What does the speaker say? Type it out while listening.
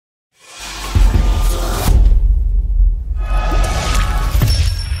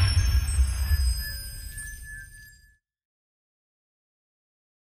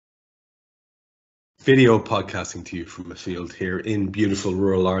video podcasting to you from a field here in beautiful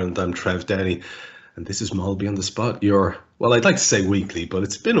rural Ireland. I'm Trev Downey, and this is Molby on the Spot. Well, I'd like to say weekly, but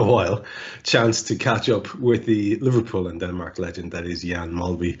it's been a while, chance to catch up with the Liverpool and Denmark legend that is Jan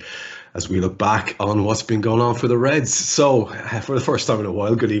Molby, as we look back on what's been going on for the Reds. So, for the first time in a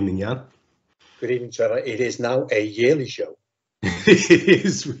while, good evening, Jan. Good evening, Trevor. It is now a yearly show. It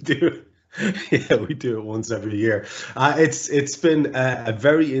is. We do. Yeah, we do it once every year. It's been a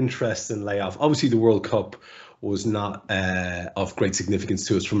very interesting layoff. Obviously, the World Cup was not of great significance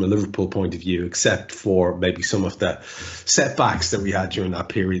to us from a Liverpool point of view, except for maybe some of the setbacks that we had during that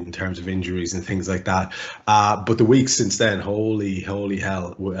period in terms of injuries and things like that. But the weeks since then, holy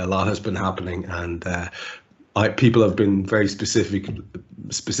hell, a lot has been happening, and people have been very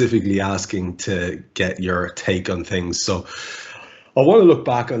specifically asking to get your take on things. So I want to look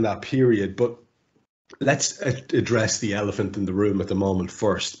back on that period, but let's address the elephant in the room at the moment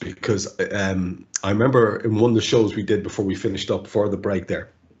first, because I remember in one of the shows we did before we finished up for the break there,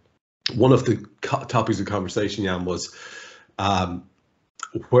 one of the topics of conversation, Jan, was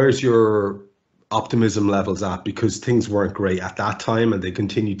where's your optimism levels at? Because things weren't great at that time and they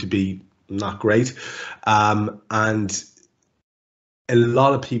continue to be not great. And a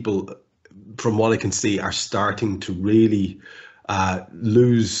lot of people, from what I can see, are starting to really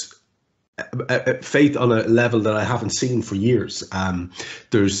lose faith on a level that I haven't seen for years.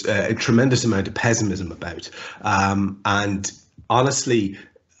 There's a tremendous amount of pessimism about, and honestly,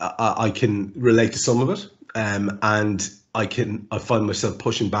 I can relate to some of it, and I find myself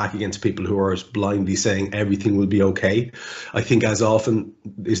pushing back against people who are blindly saying everything will be okay. I think, as often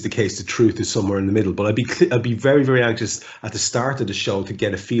is the case, the truth is somewhere in the middle. But I'd be very, very anxious at the start of the show to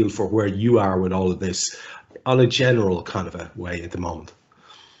get a feel for where you are with all of this, on a general kind of a way at the moment.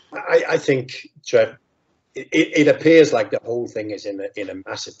 I think, Trev, it appears like the whole thing is in a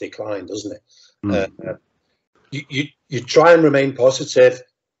massive decline, doesn't it? You try and remain positive.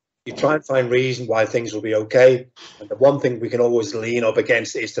 You try and find reason why things will be okay. And the one thing we can always lean up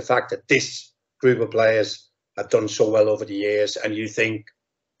against is the fact that this group of players have done so well over the years, and you think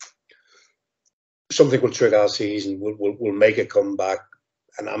something will trigger our season, we'll make a comeback.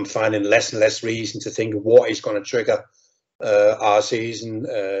 And I'm finding less and less reason to think of what is going to trigger our season.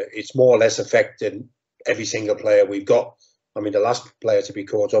 It's more or less affected every single player we've got. I mean, the last player to be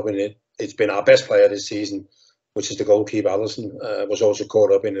caught up in it, it's been our best player this season, which is the goalkeeper, Alisson, was also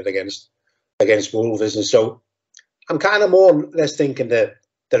caught up in it against Wolves. And so I'm kind of more or less thinking that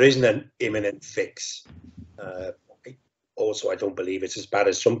there isn't an imminent fix. Also, I don't believe it's as bad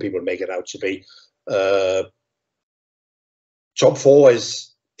as some people make it out to be. Top four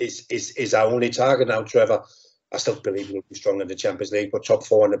is our only target now, Trevor. I still believe we'll be strong in the Champions League, but top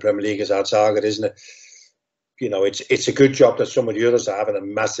four in the Premier League is our target, isn't it? You know, it's a good job that some of the others are having a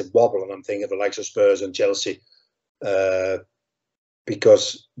massive wobble, and I'm thinking of the likes of Spurs and Chelsea,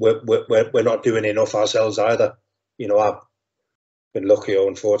 because we're not doing enough ourselves either. You know, I've been lucky or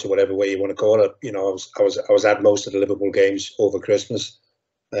unfortunate, whatever way you want to call it. You know, I was at most of the Liverpool games over Christmas,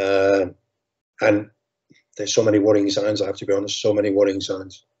 and there's so many worrying signs. I have to be honest, so many worrying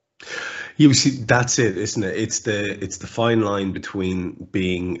signs. You see, that's it, isn't it? It's the fine line between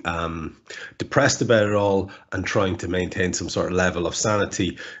being depressed about it all and trying to maintain some sort of level of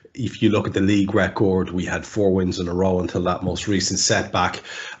sanity. If you look at the league record, we had 4 wins in a row until that most recent setback,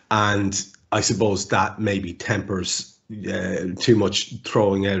 and I suppose that maybe tempers too much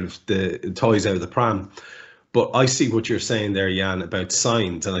throwing out of the toys out of the pram. But I see what you're saying there, Jan, about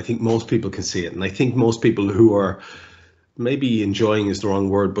signs, and I think most people can see it. And I think most people who are maybe enjoying is the wrong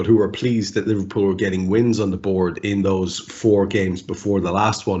word, but who are pleased that Liverpool were getting wins on the board in those 4 games before the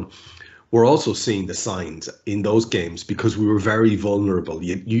last one, we're also seeing the signs in those games, because we were very vulnerable.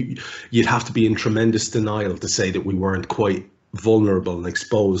 You'd have to be in tremendous denial to say that we weren't quite vulnerable and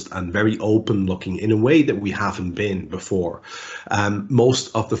exposed and very open looking in a way that we haven't been before.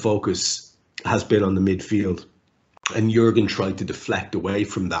 Most of the focus has been on the midfield, and Jurgen tried to deflect away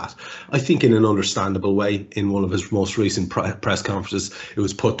from that, I think in an understandable way. In one of his most recent press conferences, it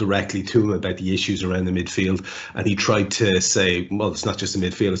was put directly to him about the issues around the midfield, and he tried to say, well, it's not just the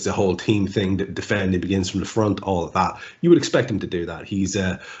midfield, it's the whole team thing, that defending begins from the front, all of that. You would expect him to do that. He's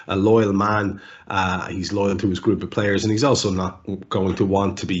a loyal man, he's loyal to his group of players, and he's also not going to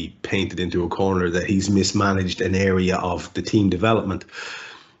want to be painted into a corner that he's mismanaged an area of the team development.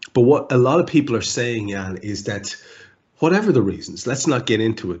 But what a lot of people are saying, Jan, is that whatever the reasons, let's not get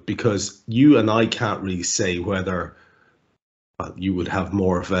into it, because you and I can't really say whether, well, you would have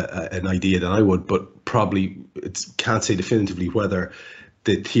more of an idea than I would, but probably can't say definitively whether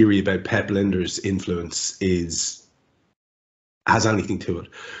the theory about Pep Lijnders' influence has anything to it.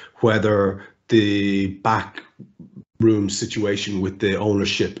 Whether the back room situation with the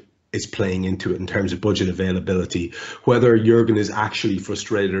ownership is playing into it in terms of budget availability, whether Jurgen is actually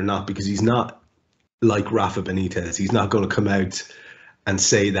frustrated or not, because he's not like Rafa Benitez. He's not going to come out and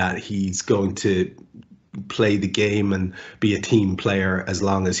say that he's going to play the game and be a team player as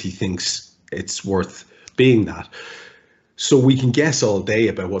long as he thinks it's worth being that. So we can guess all day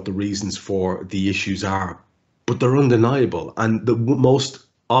about what the reasons for the issues are, but they're undeniable. And the most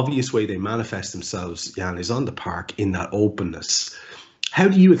obvious way they manifest themselves, Jan, is on the park in that openness. How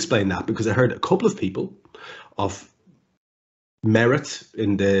do you explain that? Because I heard a couple of people of merit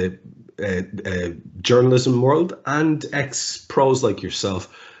in the journalism world and ex-pros like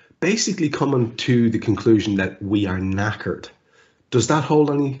yourself basically coming to the conclusion that we are knackered. Does that hold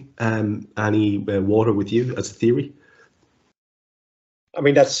any water with you as a theory? I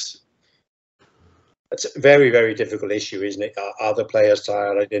mean, that's a very, very difficult issue, isn't it? Are the players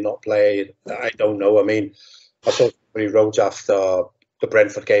tired? Are they not play? I don't know. I mean, I saw somebody wrote after the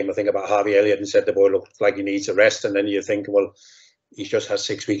Brentford game, I think, about Harvey Elliott and said the boy looked like he needs a rest. And then you think, well, he's just had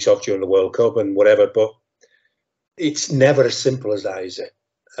 6 weeks off during the World Cup and whatever. But it's never as simple as that, is it?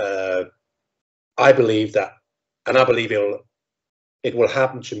 I believe that, and I believe it will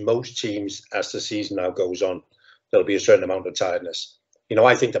happen to most teams as the season now goes on. There'll be a certain amount of tiredness. You know,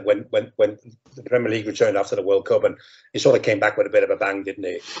 I think that when the Premier League returned after the World Cup, and it sort of came back with a bit of a bang, didn't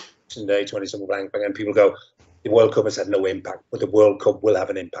it? 20-something bang, and people go, the World Cup has had no impact, but the World Cup will have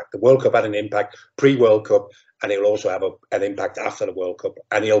an impact. The World Cup had an impact pre-World Cup, and it'll also have an impact after the World Cup,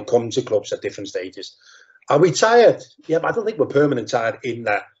 and it'll come to clubs at different stages. Are we tired? Yeah, but I don't think we're permanent tired in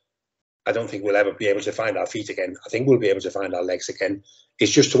that. I don't think we'll ever be able to find our feet again. I think we'll be able to find our legs again.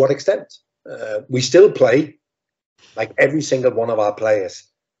 It's just to what extent. We still play like every single one of our players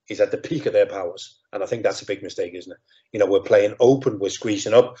is at the peak of their powers. And I think that's a big mistake, isn't it? You know, we're playing open, we're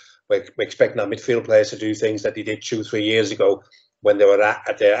squeezing up, we're expecting our midfield players to do things that they did 2-3 years ago when they were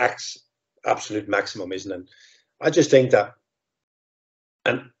at their absolute maximum, isn't it? I just think that,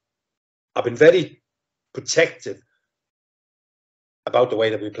 and I've been very protective about the way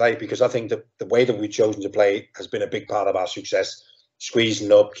that we play, because I think that the way that we've chosen to play has been a big part of our success,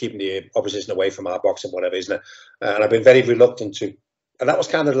 squeezing up, keeping the opposition away from our box and whatever, isn't it? And I've been very reluctant to, and that was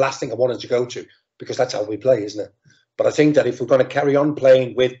kind of the last thing I wanted to go to, because that's how we play, isn't it? But I think that if we're going to carry on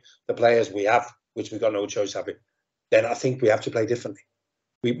playing with the players we have, which we've got no choice having, then I think we have to play differently.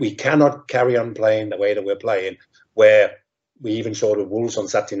 We cannot carry on playing the way that we're playing, where we even saw the Wolves on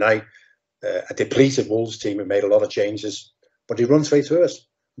Saturday night, a depleted Wolves team who made a lot of changes, but he runs straight through us.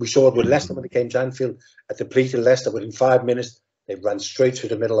 We saw it with Leicester when they came to Anfield, a depleted Leicester within 5 minutes. They ran straight through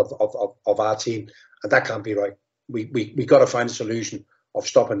the middle of our team, and that can't be right. We got to find a solution of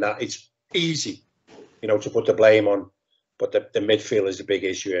stopping that. It's easy, you know, to put the blame on, but the midfield is a big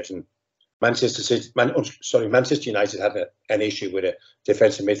issue. And Manchester United had an issue with a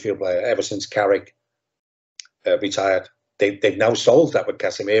defensive midfield player ever since Carrick retired. They've now solved that with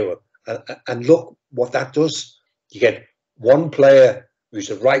Casemiro, and look what that does. You get one player who's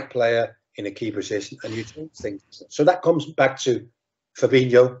the right player in a key position, and you change things. So that comes back to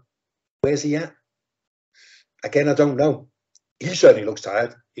Fabinho. Where's he at? Again, I don't know. He certainly looks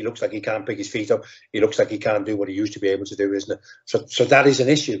tired. He looks like he can't pick his feet up. He looks like he can't do what he used to be able to do, isn't it? So that is an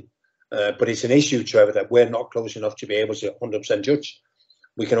issue. But it's an issue, Trevor, that we're not close enough to be able to 100% judge.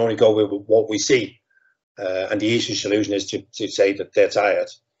 We can only go with what we see. And the easy solution is to say that they're tired.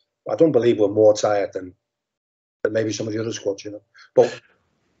 I don't believe we're more tired than maybe some of the other squads, you know. But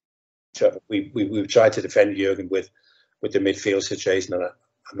Trevor, we've tried to defend Jurgen with the midfield situation, and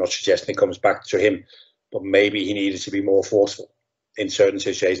I'm not suggesting it comes back to him, but maybe he needed to be more forceful in certain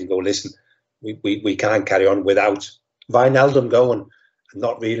situations. Go, listen, we can't carry on without Wijnaldum going and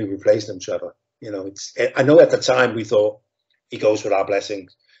not really replacing him, Trevor. You know, I know at the time we thought he goes with our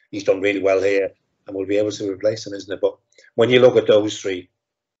blessings. He's done really well here, and we'll be able to replace him, isn't it? But when you look at those three,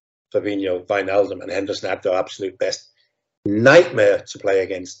 Fabinho, Wijnaldum, and Henderson at their absolute best, nightmare to play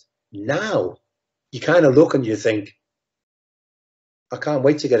against. Now, you kind of look and you think, I can't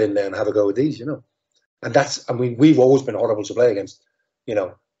wait to get in there and have a go with these, you know. And that's, I mean, we've always been horrible to play against, you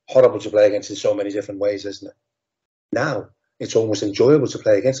know, horrible to play against in so many different ways, isn't it? Now, it's almost enjoyable to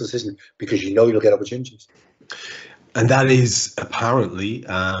play against us, isn't it? Because you know you'll get opportunities. And that is apparently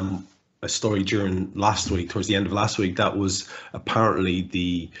a story during last week, towards the end of last week, that was apparently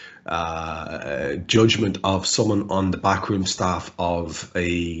the judgment of someone on the backroom staff of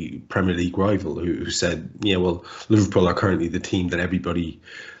a Premier League rival who said, yeah, well, Liverpool are currently the team that everybody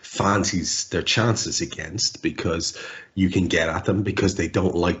fancies their chances against because you can get at them because they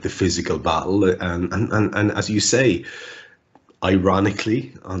don't like the physical battle. And as you say,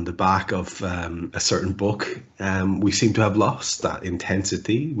 ironically, on the back of a certain book, we seem to have lost that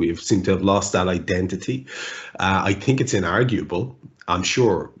intensity. We seem to have lost that identity. I think it's inarguable. I'm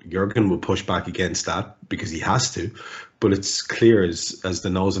sure Jurgen will push back against that because he has to. But it's clear as the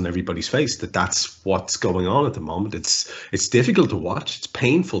nose on everybody's face that that's what's going on at the moment. It's difficult to watch. It's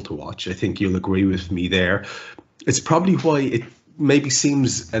painful to watch. I think you'll agree with me there. It's probably why it maybe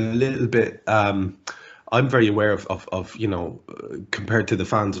seems a little bit. I'm very aware of compared to the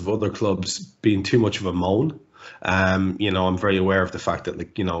fans of other clubs being too much of a moan. I'm very aware of the fact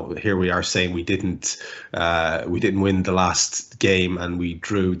that here we are saying we didn't win the last game and we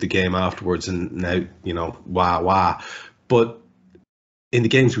drew the game afterwards, and now wah. But in the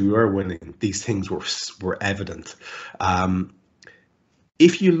games we were winning, these things were evident.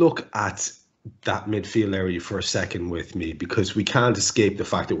 If you look at that midfield area for a second with me, because we can't escape the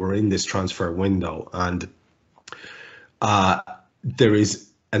fact that we're in this transfer window, and there is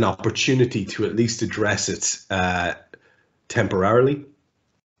an opportunity to at least address it temporarily.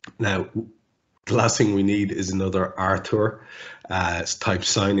 Now, the last thing we need is another Arthur type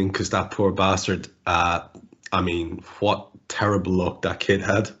signing, because that poor bastard, what terrible luck that kid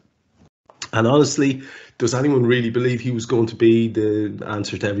had. And honestly, does anyone really believe he was going to be the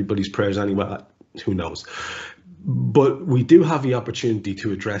answer to everybody's prayers anyway? Who knows? But we do have the opportunity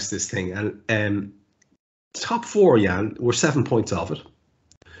to address this thing. And top four, Jan, we're 7 points off it.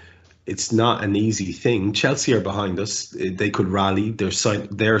 It's not an easy thing. Chelsea are behind us. They could rally. They're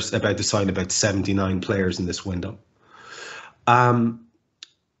about to sign about 79 players in this window.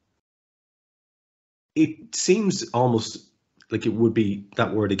 It seems almost like it would be,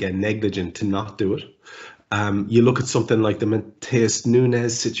 that word again, negligent to not do it. You look at something like the Matheus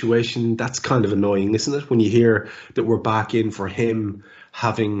Nunes situation, that's kind of annoying, isn't it? When you hear that we're back in for him,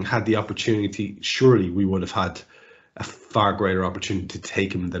 having had the opportunity, surely we would have had a far greater opportunity to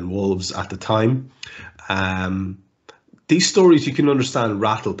take him than Wolves at the time. These stories, you can understand,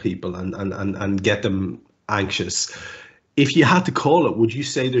 rattle people and get them anxious. If you had to call it, would you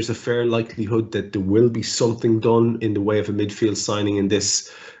say there's a fair likelihood that there will be something done in the way of a midfield signing in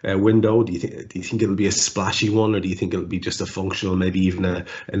this window? Do you think it'll be a splashy one, or do you think it'll be just a functional, maybe even an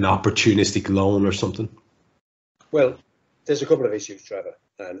opportunistic loan or something? Well, there's a couple of issues, Trevor,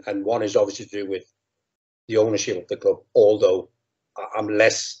 and one is obviously to do with the ownership of the club, although I'm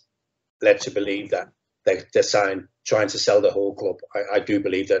less led to believe that they're trying to sell the whole club. I do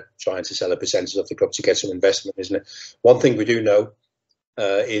believe that trying to sell a percentage of the club to get some investment, isn't it? One thing we do know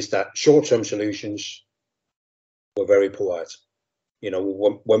is that short-term solutions were very poor at.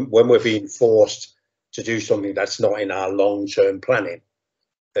 When we're being forced to do something that's not in our long-term planning,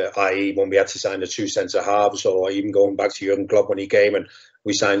 i.e. when we had to sign the two centre halves, or even going back to Jurgen Klopp when he came and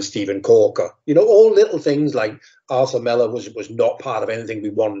we signed Steven Corker. All little things like Arthur Miller was not part of anything we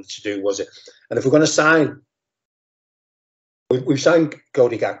wanted to do, was it? And if we're going to sign, we've signed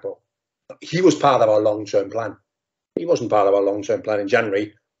Cody Gakpo. He was part of our long-term plan. He wasn't part of our long-term plan in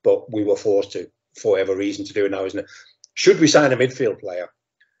January, but we were forced to, for whatever reason, to do it now, isn't it? Should we sign a midfield player?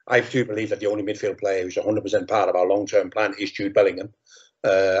 I do believe that the only midfield player who's 100% part of our long-term plan is Jude Bellingham.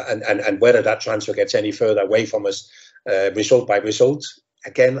 And whether that transfer gets any further away from us, result by result,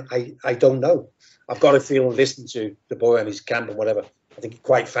 again, I don't know. I've got a feeling, listening to the boy and his camp and whatever, I think he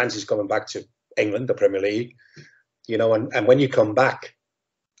quite fancies coming back to England, the Premier League. And when you come back,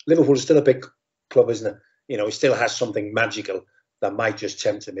 Liverpool is still a big club, isn't it? It still has something magical that might just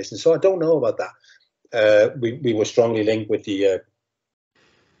tempt him. And so I don't know about that. We were strongly linked with the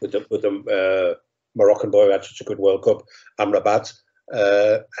Moroccan boy who had such a good World Cup, Amrabat.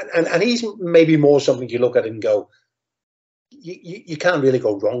 And he's maybe more something you look at and go, you can't really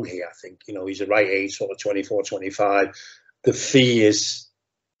go wrong here, I think. He's the right age, sort of 24, 25. The fee is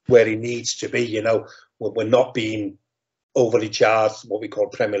where he needs to be. We're not being overly charged, what we call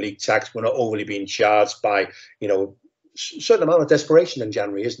Premier League tax. We're not overly being charged by, a certain amount of desperation in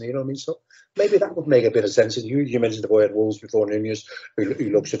January, isn't it? You know what I mean? So maybe that would make a bit of sense. And you mentioned the boy at Wolves before, Nunez, who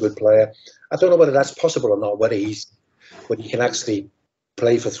looks a good player. I don't know whether that's possible or not, whether he can actually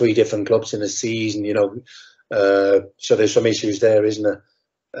play for 3 different clubs in a season, so there's some issues there, isn't there?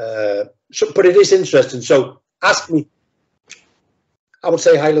 But it is interesting. So ask me, I would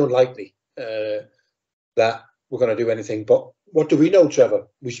say highly unlikely that we're going to do anything. But what do we know, Trevor?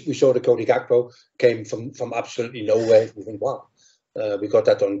 We saw that Cody Gakpo came from absolutely nowhere. We think, wow, we got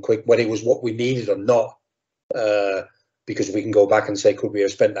that done quick, whether it was what we needed or not, because we can go back and say, could we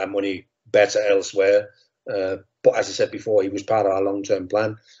have spent that money better elsewhere? But as I said before, he was part of our long-term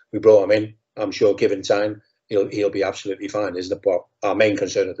plan. We brought him in. I'm sure, given time, he'll be absolutely fine, isn't it? But our main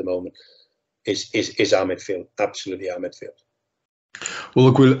concern at the moment is our midfield. Absolutely our midfield. Well,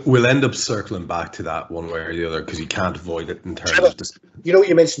 look, we'll end up circling back to that one way or the other because you can't avoid it in terms of this. You know,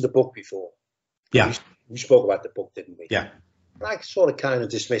 you mentioned the book before. Yeah. We spoke about the book, didn't we? Yeah. I sort of kind of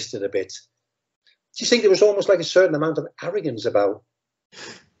dismissed it a bit. Do you think there was almost like a certain amount of arrogance about,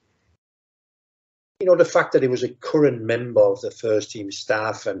 you know, the fact that he was a current member of the first team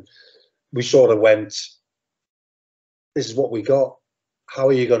staff, and we sort of went, this is what we got. How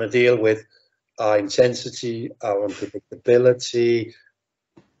are you going to deal with our intensity, our unpredictability?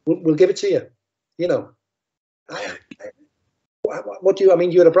 We'll give it to you. You know, what do you? I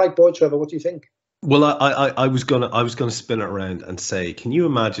mean, you're a bright boy, Trevor. What do you think? Well, I was gonna spin it around and say, can you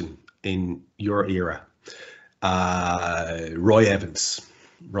imagine in your era, Roy Evans,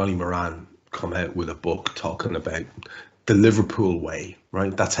 Ronnie Moran come out with a book talking about the Liverpool way,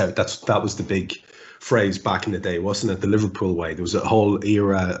 right? That was the big phrase back in the day, wasn't it? The Liverpool way. There was a whole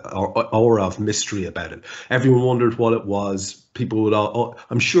era or aura of mystery about it. Everyone wondered what it was. People would all,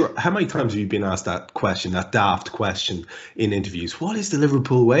 I'm sure, how many times have you been asked that question, that daft question in interviews? What is the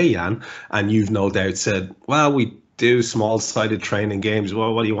Liverpool way, Jan? And you've no doubt said, well, we do small-sided training games.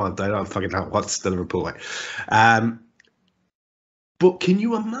 Well, what do you want? I don't fucking know. What's the Liverpool way? But can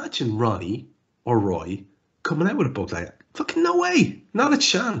you imagine Ronnie or Roy coming out with a book like that? Fucking no way. Not a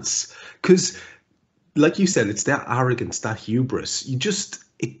chance. Because, like you said, it's that arrogance, that hubris.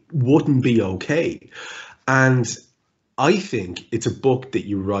 It wouldn't be okay. And I think it's a book that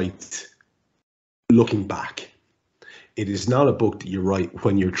you write looking back. It is not a book that you write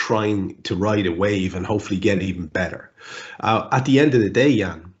when you're trying to ride a wave and hopefully get even better. At the end of the day,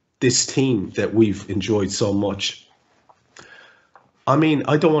 Jan, this team that we've enjoyed so much, I mean,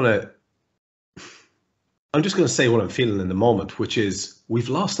 I'm just going to say what I'm feeling in the moment, which is we've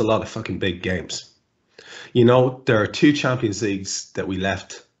lost a lot of fucking big games. You know, there are 2 Champions Leagues that we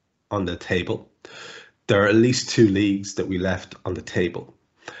left on the table. There are at least 2 leagues that we left on the table.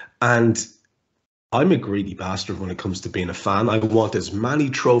 And I'm a greedy bastard when it comes to being a fan. I want as many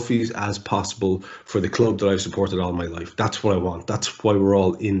trophies as possible for the club that I've supported all my life. That's what I want. That's why we're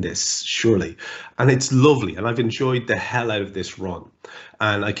all in this, surely. And it's lovely. And I've enjoyed the hell out of this run.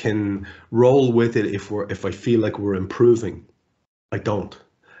 And I can roll with it if I feel like we're improving. I don't.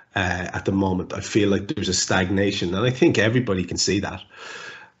 At the moment, I feel like there's a stagnation. And I think everybody can see that.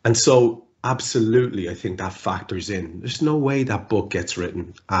 And so, absolutely, I think that factors in. There's no way that book gets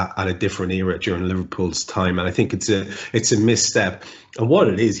written at a different era during Liverpool's time, and I think it's a misstep. And what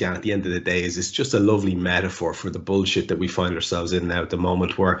it is, Jan, at the end of the day, is it's just a lovely metaphor for the bullshit that we find ourselves in now at the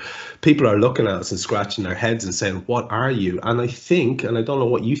moment, where people are looking at us and scratching their heads and saying, "What are you?" And I think, and I don't know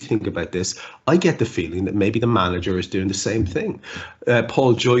what you think about this, I get the feeling that maybe the manager is doing the same thing.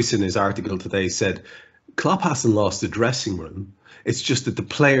 Paul Joyce in his article today said, Klopp hasn't lost the dressing room. It's just that the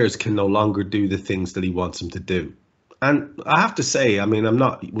players can no longer do the things that he wants them to do. And I have to say, I mean, I'm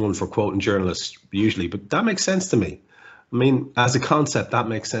not one for quoting journalists usually, but that makes sense to me. I mean, as a concept, that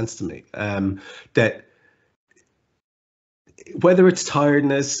makes sense to me. That whether it's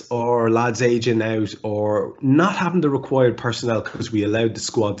tiredness or lads aging out or not having the required personnel because we allowed the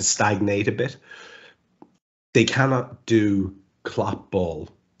squad to stagnate a bit, they cannot do Klopp ball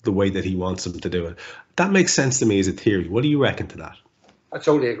the way that he wants them to do it. That makes sense to me as a theory. What do you reckon to that? I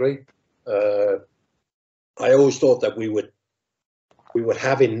totally agree. I always thought that we would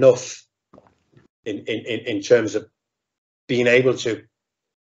have enough in terms of being able to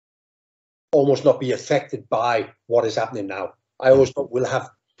almost not be affected by what is happening now. I always thought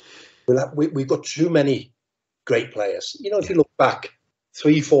we've got too many great players. You know, if you look back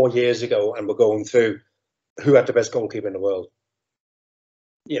 3-4 years ago and we're going through who had the best goalkeeper in the world,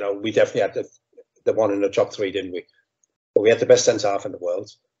 you know, we definitely had the one in the top 3, didn't we? But we had the best centre half in the world.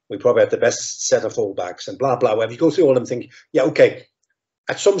 We probably had the best set of fullbacks and blah, blah. Whatever. You go through all them thinking, yeah, okay,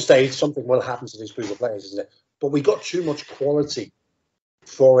 at some stage, something will happen to these group of players, isn't it? But we got too much quality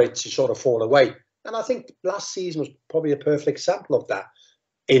for it to sort of fall away. And I think last season was probably a perfect example of that,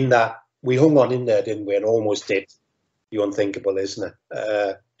 in that we hung on in there, didn't we, and almost did the unthinkable, isn't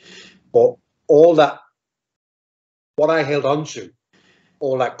it? But all that, what I held on to,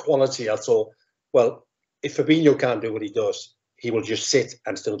 all that quality, I thought, well, if Fabinho can't do what he does, he will just sit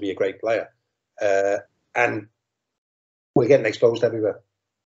and still be a great player. And we're getting exposed everywhere.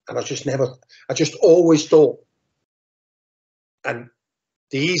 And I just always thought, and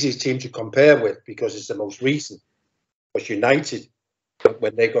the easiest team to compare with, because it's the most recent, was United,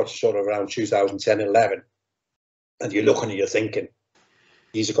 when they got to sort of around 2010-11. And you're looking and you're thinking,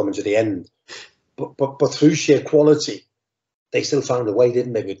 these are coming to the end. But through sheer quality, they still found a way,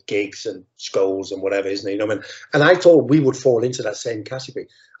 didn't they, with Giggs and Scholes and whatever, isn't it? You know what I mean? And I thought we would fall into that same category.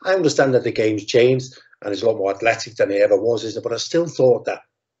 I understand that the game's changed. and he's a lot more athletic than he ever was, isn't it? But I still thought that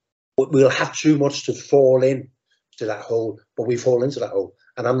we'll have too much to fall in to that hole, but we fall into that hole.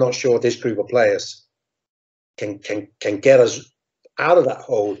 And I'm not sure this group of players can get us out of that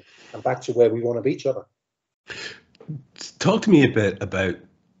hole and back to where we want to be, Trevor. Talk to me a bit about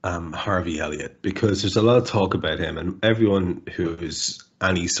Harvey Elliott, because there's a lot of talk about him, and everyone who has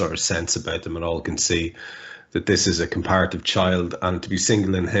any sort of sense about them at all can see that this is a comparative child, and to be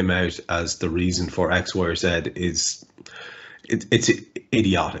singling him out as the reason for X, Y, or Z it's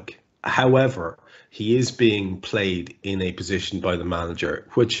idiotic. However, he is being played in a position by the manager,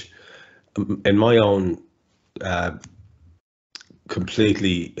 which, in my own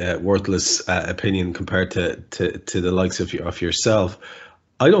completely worthless opinion compared to the likes of yourself,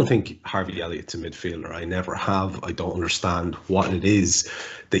 I don't think Harvey Elliott's a midfielder. I never have. I don't understand what it is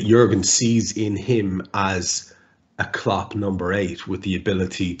that Jurgen sees in him as a Klopp number 8 with the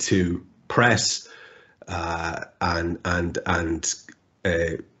ability to press and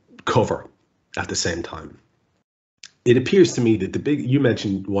cover at the same time. It appears to me that you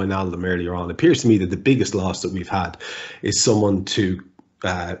mentioned Wijnaldum earlier on. It appears to me that the biggest loss that we've had is someone to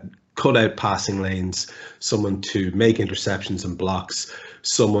cut out passing lanes, someone to make interceptions and blocks,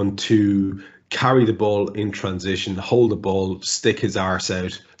 someone to carry the ball in transition, hold the ball, stick his arse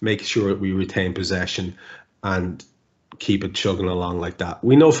out, make sure that we retain possession and keep it chugging along like that.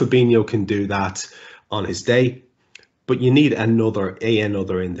 We know Fabinho can do that on his day, but you need another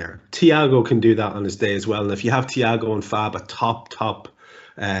in there. Thiago can do that on his day as well. And if you have Thiago and Fab at top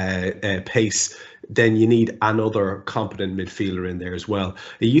pace, then you need another competent midfielder in there as well.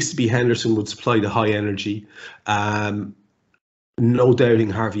 It used to be Henderson would supply the high energy, no doubting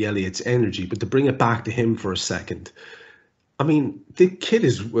Harvey Elliott's energy, but to bring it back to him for a second, I mean, the kid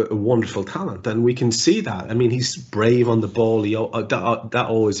is a wonderful talent, and we can see that. I mean, he's brave on the ball. That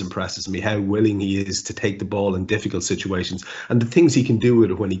always impresses me, how willing he is to take the ball in difficult situations and the things he can do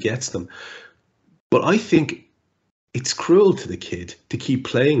with it when he gets them. But I think it's cruel to the kid to keep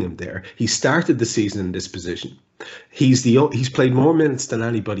playing him there. He started the season in this position. He's played more minutes than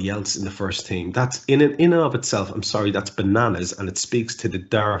anybody else in the first team. That's in and of itself, I'm sorry, that's bananas, and it speaks to the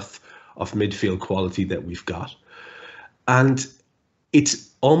dearth of midfield quality that we've got. And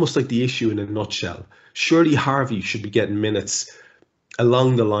it's almost like the issue in a nutshell. Surely Harvey should be getting minutes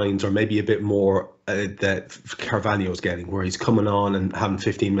along the lines, or maybe a bit more, that Carvalho's getting, where he's coming on and having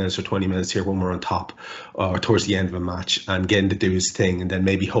 15 minutes or 20 minutes here when we're on top or towards the end of a match and getting to do his thing, and then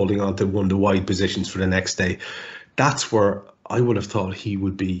maybe holding on to one of the wide positions for the next day. That's where I would have thought he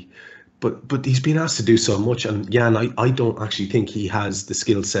would be. But he's been asked to do so much, and Jan, I don't actually think he has the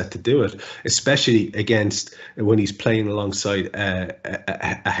skill set to do it, especially against when he's playing alongside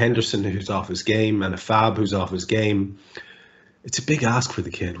a Henderson who's off his game and a Fab who's off his game. It's a big ask for the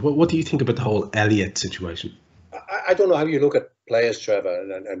kid. What do you think about the whole Elliott situation? I don't know how you look at players,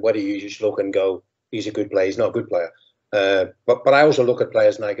 Trevor, and whether you just look and go, he's a good player, he's not a good player. But I also look at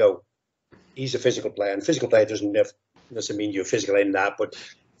players and I go, he's a physical player, and physical player doesn't mean you're physical in that, but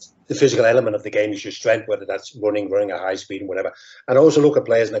the physical element of the game is your strength, whether that's running at high speed and whatever. And I also look at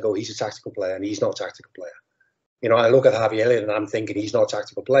players and I go, he's a tactical player, and he's not a tactical player. You know, I look at Harvey Elliott and I'm thinking he's not a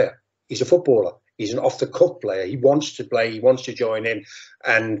tactical player. He's a footballer. He's an off-the-cuff player. He wants to play. He wants to join in.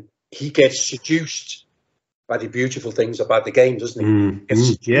 And he gets seduced by the beautiful things about the game, doesn't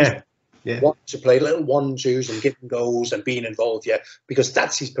he? Yeah. Want to play little 1-2s and getting goals and being involved, because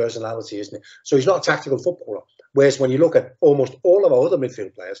that's his personality, isn't it? So he's not a tactical footballer. Whereas when you look at almost all of our other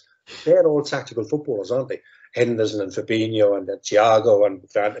midfield players, they're all tactical footballers, aren't they? Henderson and Fabinho and Thiago and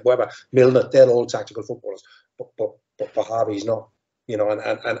whoever, Milner, they're all tactical footballers. But Harvey's not, you know.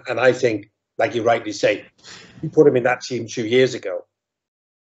 And I think, like you rightly say, you put him in that team 2 years ago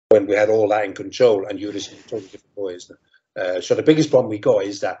when we had all that in control, and you'd have seen a totally different boy, isn't it? So the biggest problem we got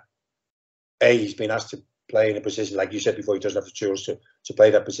is that, A, he's been asked to play in a position, like you said before, he doesn't have the tools to play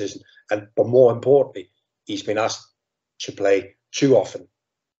that position. But more importantly, he's been asked to play too often.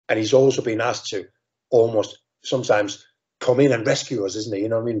 And he's also been asked to almost sometimes come in and rescue us, isn't he? You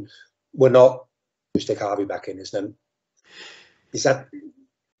know what I mean? We're not, we stick Harvey back in, isn't it? Is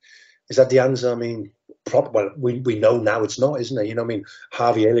that the answer? I mean, well, we know now it's not, isn't it? You know what I mean?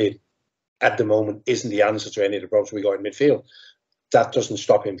 Harvey Elliott at the moment isn't the answer to any of the problems we got in midfield. That doesn't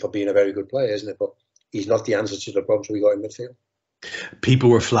stop him from being a very good player, isn't it? But he's not the answer to the problems we got in midfield.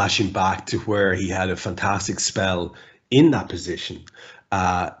 People were flashing back to where he had a fantastic spell in that position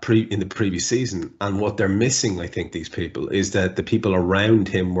in the previous season. And what they're missing, I think, these people, is that the people around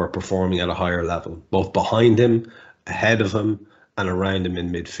him were performing at a higher level, both behind him, ahead of him, and around him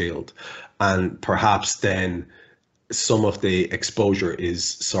in midfield. And perhaps then some of the exposure is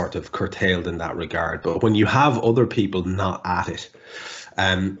sort of curtailed in that regard. But when you have other people not at it,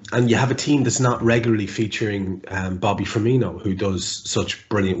 and you have a team that's not regularly featuring Bobby Firmino, who does such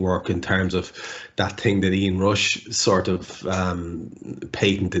brilliant work in terms of that thing that Ian Rush sort of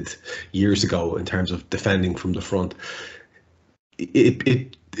patented years ago in terms of defending from the front,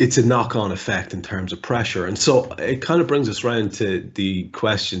 it's a knock-on effect in terms of pressure. And so it kind of brings us round to the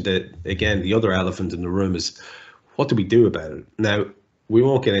question that, again, the other elephant in the room is, what do we do about it? Now, we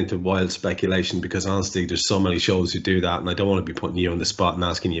won't get into wild speculation because honestly, there's so many shows who do that, and I don't want to be putting you on the spot and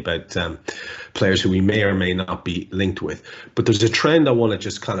asking you about players who we may or may not be linked with. But there's a trend I want to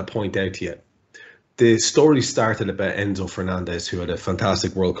just kind of point out to you. The story started about Enzo Fernandez, who had a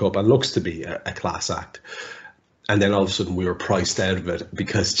fantastic World Cup and looks to be a class act. And then all of a sudden we were priced out of it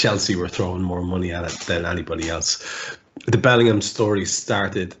because Chelsea were throwing more money at it than anybody else. The Bellingham story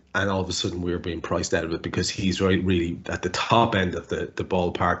started, and all of a sudden we were being priced out of it because he's really at the top end of the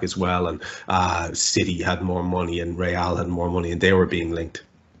ballpark as well. And City had more money and Real had more money, and they were being linked.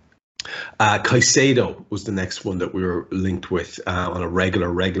 Caicedo was the next one that we were linked with on a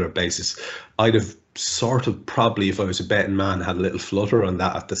regular basis. I'd have sort of probably, if I was a betting man, had a little flutter on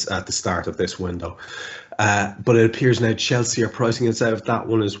that at the start of this window. But it appears now Chelsea are pricing us out of that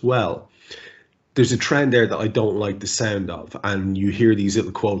one as well. There's a trend there that I don't like the sound of, and you hear these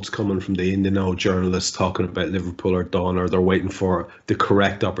little quotes coming from the in the know journalists talking about Liverpool are done, or they're waiting for the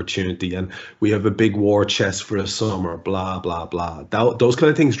correct opportunity, and we have a big war chest for the summer, blah blah blah. Those kind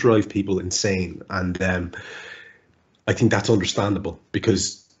of things drive people insane, and I think that's understandable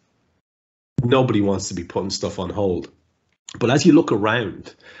because nobody wants to be putting stuff on hold. But as you look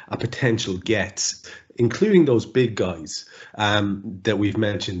around at potential gets, including those big guys that we've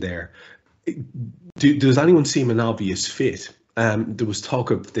mentioned there, does anyone seem an obvious fit? There was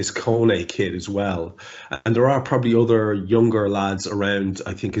talk of this Kone kid as well, and there are probably other younger lads around.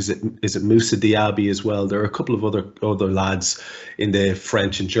 I think is it Moussa Diaby as well. There are a couple of other lads in the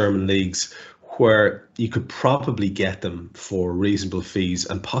French and German leagues where you could probably get them for reasonable fees,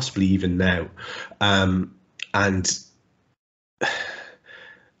 and possibly even now. And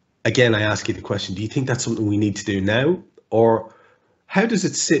again, I ask you the question: do you think that's something we need to do now, or how does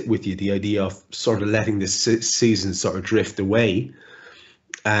it sit with you, the idea of sort of letting this season sort of drift away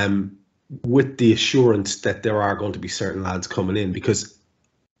with the assurance that there are going to be certain lads coming in? Because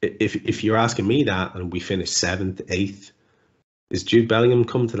if you're asking me that and we finish 7th, 8th, is Jude Bellingham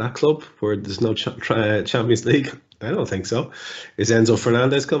coming to that club where there's no Champions League? I don't think so. Is Enzo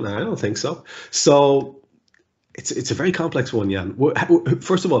Fernandez coming? I don't think so. So it's a very complex one, Jan.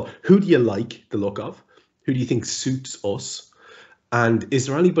 First of all, who do you like the look of? Who do you think suits us? And is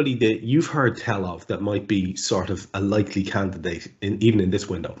there anybody that you've heard tell of that might be sort of a likely candidate even in this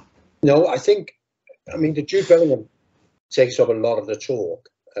window? No, the Jude Bellingham takes up a lot of the talk.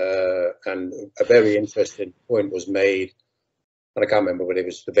 And a very interesting point was made, and I can't remember whether it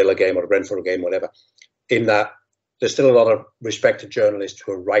was the Villa game or the Brentford game, whatever, in that there's still a lot of respected journalists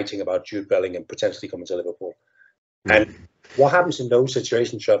who are writing about Jude Bellingham potentially coming to Liverpool. And what happens in those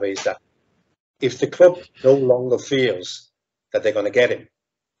situations, Trevor, is that if the club no longer feels that they're going to get him,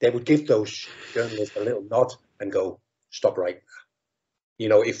 they would give those journalists a little nod and go, stop writing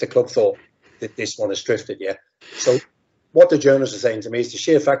that. If the club thought that this one has drifted, yeah. So what the journalists are saying to me is the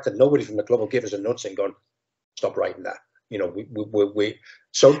sheer fact that nobody from the club will give us a nudge and go, stop writing that.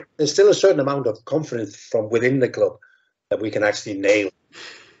 So there's still a certain amount of confidence from within the club that we can actually nail him.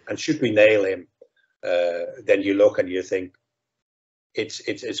 And should we nail him, then you look and you think,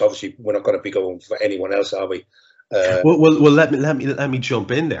 it's obviously we're not going to be going for anyone else, are we? Well, let me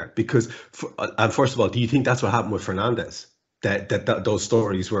jump in there because, first of all, do you think that's what happened with Fernandez? That those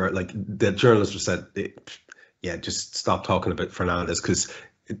stories where like the journalists were said, yeah, just stop talking about Fernandez because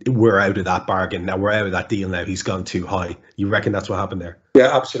we're out of that bargain now. We're out of that deal now. He's gone too high. You reckon that's what happened there?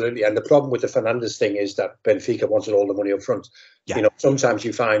 Yeah, absolutely. And the problem with the Fernandez thing is that Benfica wanted all the money up front. Yeah. Sometimes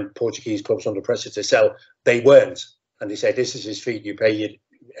you find Portuguese clubs under pressure to sell. They weren't, and they say this is his fee. You pay it.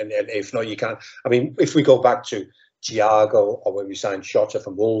 And if not, you can't. If we go back to Thiago or when we signed Shota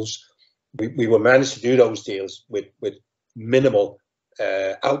from Wolves, we were managed to do those deals with minimal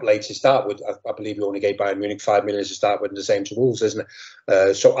outlay to start with. I believe we only gave Bayern Munich 5 million to start with, and the same to Wolves, isn't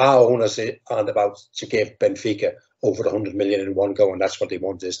it? So our owners aren't about to give Benfica over 100 million in one go, and that's what they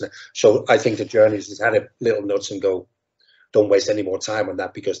want, isn't it? So I think the journalists has had a little nuts and go, don't waste any more time on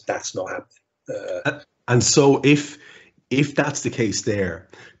that because that's not happening. And so if that's the case there,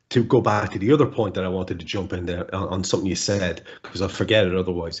 to go back to the other point that I wanted to jump in there on something you said, because I'll forget it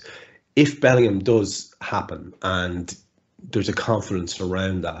otherwise. If Bellingham does happen and there's a confidence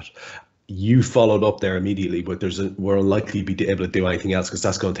around that, you followed up there immediately, but we're unlikely to be able to do anything else because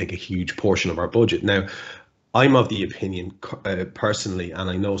that's going to take a huge portion of our budget. Now, I'm of the opinion personally, and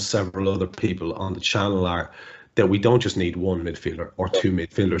I know several other people on the channel are, that we don't just need one midfielder or two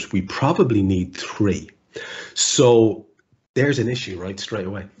midfielders. We probably need three. So there's an issue right straight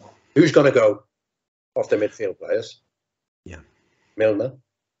away. Who's going to go off the midfield players? Yeah. Milner?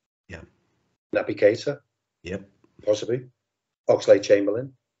 Yeah. Naby Keita? Yep. Possibly.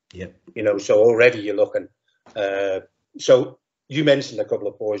 Oxlade-Chamberlain? Yep. You know, so already you're looking. So you mentioned a couple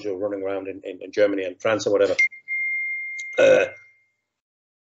of boys who are running around in Germany and France or whatever.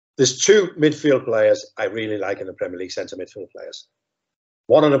 There's two midfield players I really like in the Premier League, centre midfield players.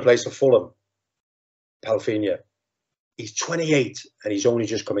 One of them plays for Fulham, Palfinha. He's 28 and he's only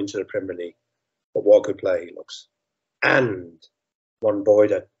just come into the Premier League. But what good player he looks. And one boy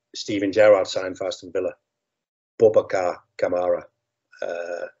that Steven Gerrard signed for Aston Villa, Boubacar Kamara.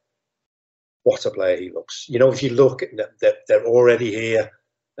 What a player he looks. You know, if you look, they're already here.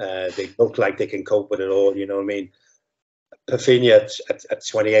 They look like they can cope with it all. You know what I mean? Palfinha at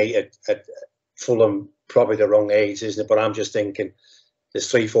 28 at Fulham, probably the wrong age, isn't it? But I'm just thinking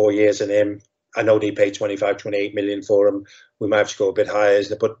there's 3-4 years in him. I know they paid 25, 28 million for him. We might have to go a bit higher,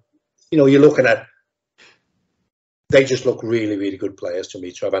 isn't it? But, you know, you're looking at, they just look really, really good players to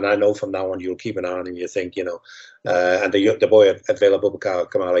me, Trev. And I know from now on you'll keep an eye on and you think, you know, and the boy at Villa, Boubacar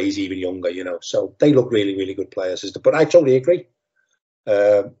Kamara, he's even younger, you know. So they look really, really good players. But I totally agree.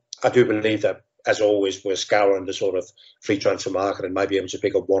 I do believe that, as always, we're scouring the sort of free transfer market and might be able to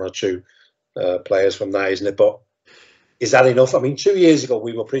pick up one or two players from that, isn't it? But is that enough? I mean, 2 years ago,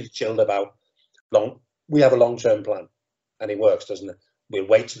 we were pretty chilled about we have a long-term plan and it works, doesn't it? We'll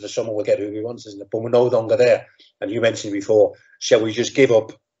wait till the summer, we'll get who we want, isn't it? But we're no longer there. And you mentioned before, shall we just give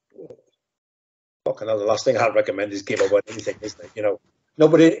up? Fucking hell, the last thing I'd recommend is give up on anything, isn't it? You know, no,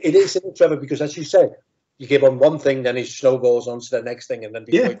 but it is, isn't it, Trevor? Because as you said, you give on one thing, then it snowballs onto the next thing, and then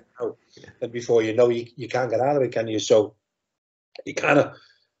before you know, you can't get out of it, can you? So you kind of,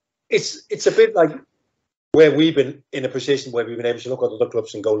 it's a bit like where we've been in a position where we've been able to look at other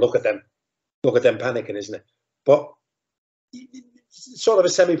clubs and go, look at them panicking, isn't it? But it's sort of a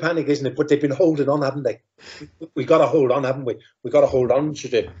semi-panic, isn't it? But they've been holding on, haven't they? We got to hold on, haven't we? We got to hold on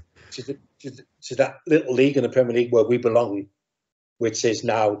to that little league in the Premier League where we belong, which is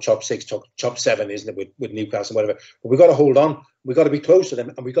now top 6, top 7, isn't it, with Newcastle, whatever. But we've got to hold on. We've got to be close to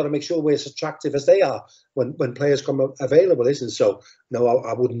them, and we've got to make sure we're as attractive as they are when players come available, isn't it? So, no,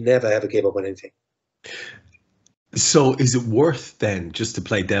 I would never, ever give up on anything. So is it worth then, just to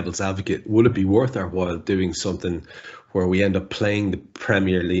play devil's advocate, would it be worth our while doing something where we end up paying the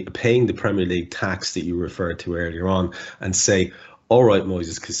Premier League tax that you referred to earlier on and say, all right,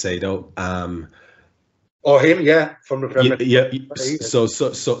 Moises Caicedo, or him, yeah, from the Premier League. Yeah. So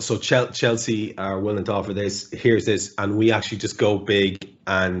Chelsea are willing to offer this. Here's this, and we actually just go big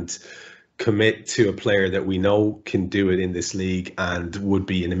and commit to a player that we know can do it in this league and would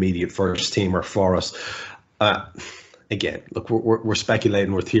be an immediate first teamer for us. Again, look, we're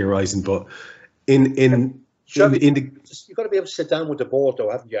speculating, we're theorising, but you've got to be able to sit down with the board,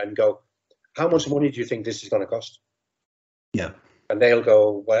 though, haven't you, and go, how much money do you think this is going to cost? Yeah. And they'll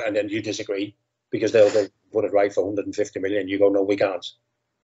go, well, and then you disagree, because they'll go put it right for 150 million. You go, no, we can't.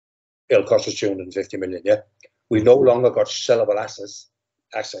 It'll cost us 250 million, yeah? We've no longer got sellable assets.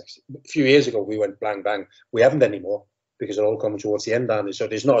 A few years ago, we went bang, bang. We haven't anymore, because it all comes towards the end, Andy. So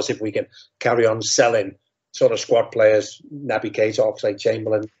there's not as if we can carry on selling sort of squad players, Naby Keita,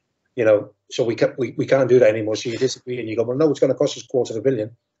 Oxlade-Chamberlain, you know. So we can't do that anymore. So you disagree and you go, well, no, it's going to cost us $250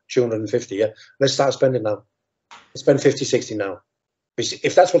 million, 250, yeah? Let's start spending now. Let's spend 50, 60 now.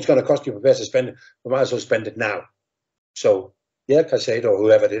 If that's what's going to cost you, prepare to spend it, we might as well spend it now. So, yeah, Caicedo or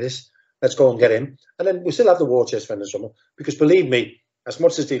whoever it is, let's go and get him. And then we still have the war chest for the summer. Because believe me, as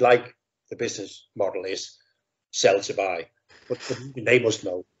much as they like the business model is sell to buy, but they must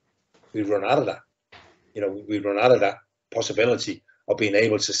know we run out of that. You know, we run out of that possibility of being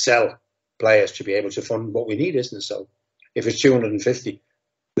able to sell players to be able to fund what we need, isn't it? So if it's 250,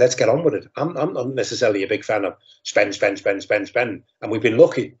 let's get on with it. I'm not necessarily a big fan of spend. And we've been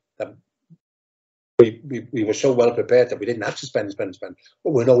lucky that we were so well prepared that we didn't have to spend. But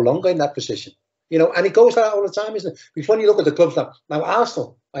we're no longer in that position. You know, and it goes like that all the time, isn't it? Because when you look at the clubs now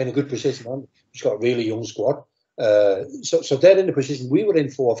Arsenal are in a good position, aren't they? It's got a really young squad. So they're in the position we were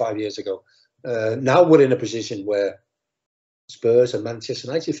in 4 or 5 years ago. Now we're in a position where Spurs and Manchester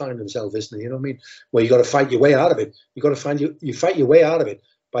United find themselves, isn't it? You know what I mean? Where you got to fight your way out of it. You got to you fight your way out of it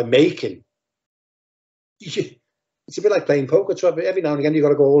by making. It's a bit like playing poker. Every now and again you got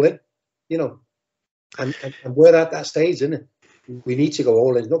to go all in, you know. And we're at that stage, isn't it? we need to go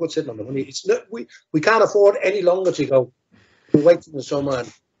all in. It's not good sitting on the money. It's not, we can't afford any longer to go, we'll wait till the summer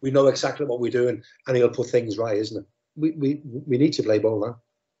and we know exactly what we're doing and he'll put things right, isn't it? We need to play ball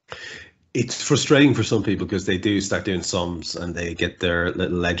now. It's frustrating for some people because they do start doing sums and they get their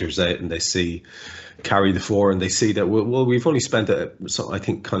little ledgers out and they see carry the four and they see that, well, we've only spent, I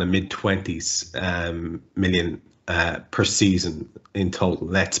think, kind of mid-20s million per season in total,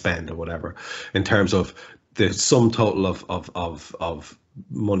 net spend or whatever, in terms of the sum total of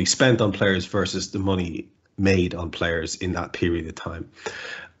money spent on players versus the money made on players in that period of time.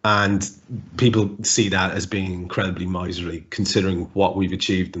 And people see that as being incredibly miserly, considering what we've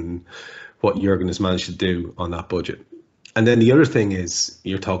achieved and what Jurgen has managed to do on that budget. And then the other thing is,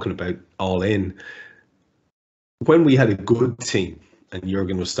 you're talking about all in. When we had a good team and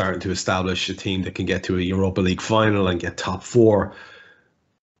Jurgen was starting to establish a team that can get to a Europa League final and get top four,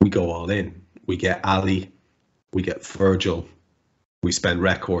 we go all in. We get Ali, we get Virgil, we spend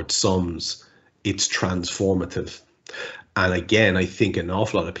record sums. It's transformative. And again, I think an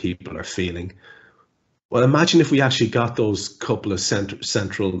awful lot of people are feeling, well, imagine if we actually got those couple of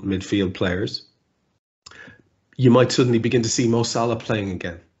central midfield players. You might suddenly begin to see Mo Salah playing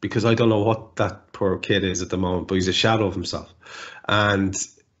again, because I don't know what that poor kid is at the moment, but he's a shadow of himself. And,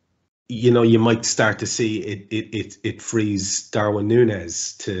 you know, you might start to see it frees Darwin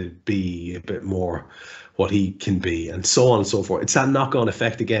Núñez to be a bit more what he can be, and so on and so forth. It's that knock-on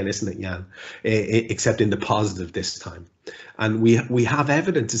effect again, isn't it, Jan? Except in the positive this time. And we have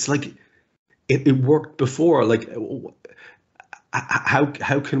evidence. It's like it worked before. Like,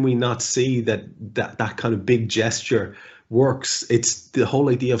 how can we not see that kind of big gesture works? It's the whole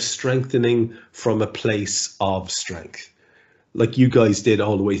idea of strengthening from a place of strength, like you guys did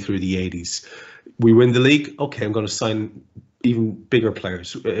all the way through the 80s. We win the league, okay, I'm going to sign even bigger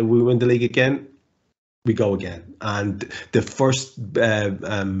players. We win the league again, we go again. And the first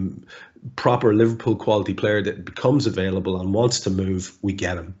proper Liverpool quality player that becomes available and wants to move, we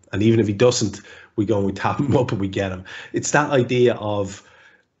get him. And even if he doesn't, we go and we tap him up and we get him. It's that idea of,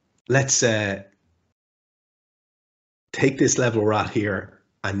 let's take this level we're at here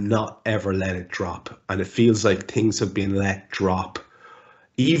and not ever let it drop. And it feels like things have been let drop,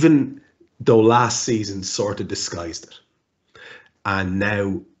 even though last season sort of disguised it. And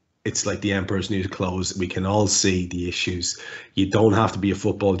now it's like the emperor's new clothes. We can all see the issues. You don't have to be a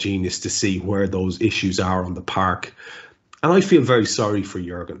football genius to see where those issues are on the park. And I feel very sorry for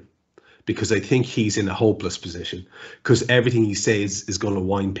Jurgen, because I think he's in a hopeless position, because everything he says is going to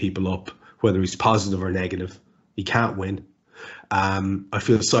wind people up, whether he's positive or negative. He can't win. I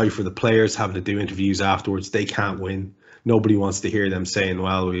feel sorry for the players having to do interviews afterwards. They can't win. Nobody wants to hear them saying,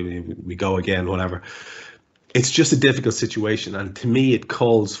 well, we go again, whatever. It's just a difficult situation. And to me, it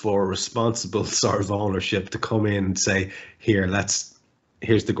calls for a responsible sort of ownership to come in and say, here's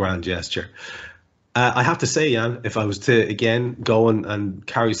the grand gesture. I have to say, Jan, if I was to, again, go and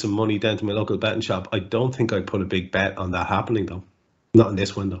carry some money down to my local betting shop, I don't think I'd put a big bet on that happening, though. Not in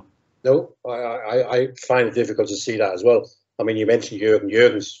this window. No, I find it difficult to see that as well. I mean, you mentioned Jurgen.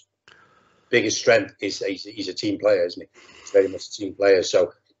 Jurgen's biggest strength is he's a team player, isn't he? He's very much a team player.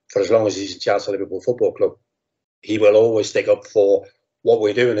 So for as long as he's in charge of Liverpool Football Club, he will always stick up for what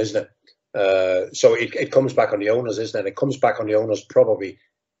we're doing, isn't it? So it comes back on the owners, isn't it? It comes back on the owners probably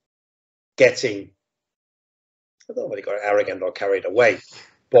getting, I don't know whether he got arrogant or carried away,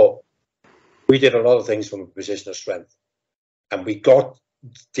 but we did a lot of things from a position of strength, and we got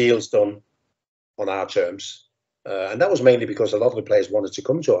deals done on our terms. And that was mainly because a lot of the players wanted to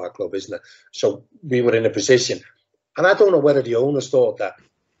come to our club, isn't it? So we were in a position, and I don't know whether the owners thought that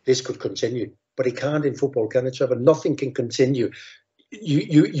this could continue, but it can't in football, can it, Trevor? Nothing can continue.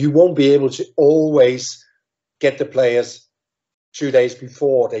 You won't be able to always get the players 2 days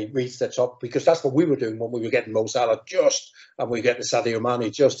before they reach the top, because that's what we were doing when we were getting Mo Salah just, and we were getting Sadio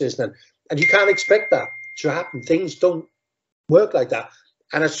Mane just, isn't it? And you can't expect that to happen. Things don't work like that.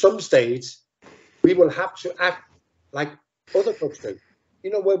 And at some stage, we will have to act like other clubs do.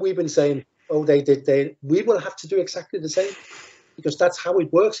 You know, where we've been saying, oh, we will have to do exactly the same, because that's how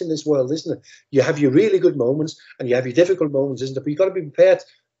it works in this world, isn't it? You have your really good moments and you have your difficult moments, isn't it? But you've got to be prepared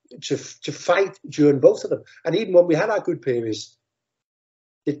to fight during both of them. And even when we had our good periods,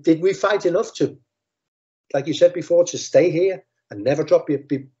 did we fight enough to, like you said before, to stay here and never drop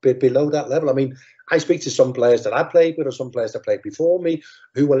below that level? I mean, I speak to some players that I played with, or some players that played before me,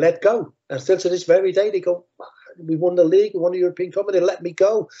 who were let go. And still to this very day, they go, we won the league, we won the European Cup, and they let me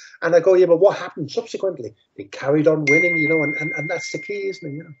go. And I go, yeah, but what happened subsequently? They carried on winning, you know, and that's the key, isn't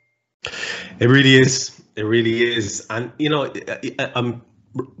it? You know? It really is. It really is. And, you know,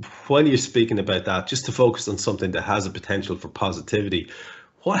 While you're speaking about that, just to focus on something that has a potential for positivity,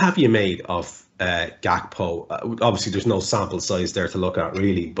 what have you made of Gakpo? Obviously, there's no sample size there to look at,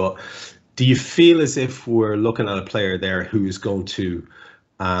 really, but do you feel as if we're looking at a player there who is going to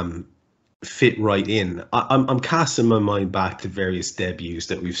fit right in? I'm casting my mind back to various debuts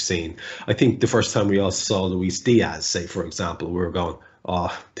that we've seen. I think the first time we all saw Luis Diaz, say for example, we were going,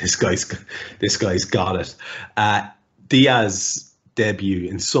 "Oh, this guy's got it." Diaz debut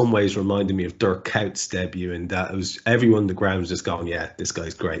in some ways reminded me of Dirk Kuyt's debut, and that it was everyone on the ground was just going, "Yeah, this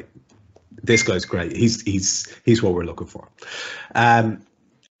guy's great. This guy's great. He's what we're looking for."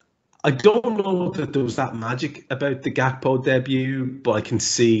 I don't know that there was that magic about the Gakpo debut, but I can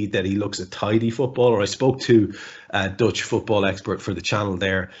see that he looks a tidy footballer. I spoke to a Dutch football expert for the channel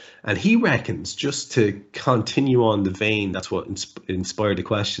there, and he reckons, just to continue on the vein, that's what inspired the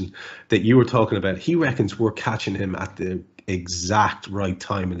question that you were talking about, he reckons we're catching him at the exact right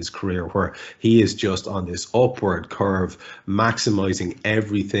time in his career where he is just on this upward curve, maximizing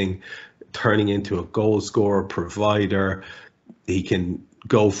everything, turning into a goal scorer, provider. He can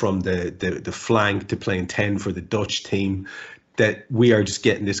go from the flank to playing 10 for the Dutch team, that we are just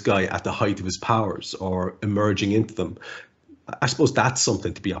getting this guy at the height of his powers or emerging into them. I suppose that's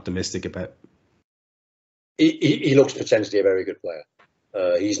something to be optimistic about. He looks potentially a very good player.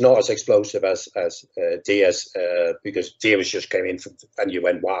 He's not as explosive as Diaz, because Diaz just came in and you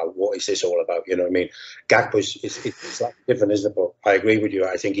went, wow, what is this all about? You know what I mean? Gakpo is slightly different, isn't it? But I agree with you.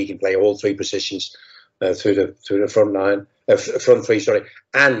 I think he can play all three positions through the front three, sorry.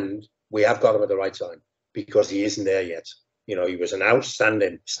 And we have got him at the right time because he isn't there yet. You know, he was an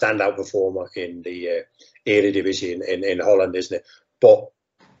outstanding standout performer in the Eredivisie in Holland, isn't it? But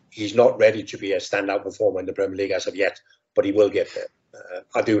he's not ready to be a standout performer in the Premier League as of yet, but he will get there.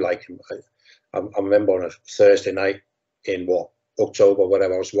 I do like him. I remember on a Thursday night in October,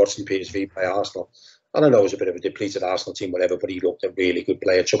 whatever, I was watching PSV play Arsenal. I don't know, it was a bit of a depleted Arsenal team, whatever, but he looked a really good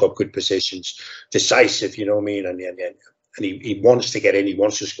player, took up good positions, decisive, you know what I mean? And he wants to get in, he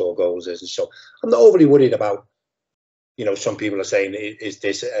wants to score goals. And so I'm not overly worried about, you know, some people are saying, is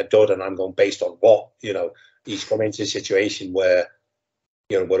this a dud? And I'm going, based on what? You know, he's come into a situation where,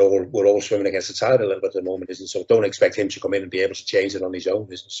 you know, we're all swimming against the tide a little bit at the moment, isn't it? So don't expect him to come in and be able to change it on his own,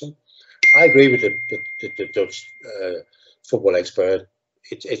 isn't it? So I agree with the Dutch football expert.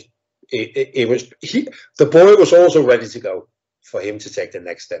 The boy was also ready to go for him to take the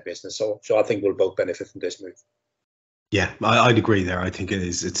next step, isn't it? So I think we'll both benefit from this move. Yeah, I'd agree there. I think it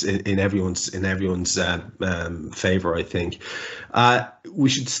is. It's in everyone's favor. I think we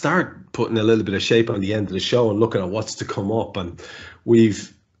should start putting a little bit of shape on the end of the show and looking at what's to come up. And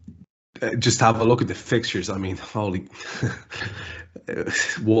we've just have a look at the fixtures. I mean, holy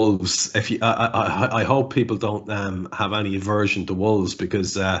Wolves. I hope people don't have any aversion to Wolves,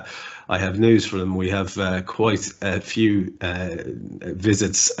 because I have news for them. We have quite a few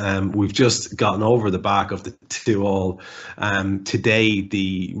visits. We've just gotten over the back of the 2-2. Today,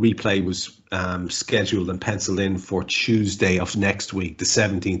 the replay was scheduled and penciled in for Tuesday of next week, the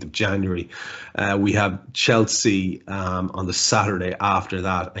 17th of January. We have Chelsea on the Saturday after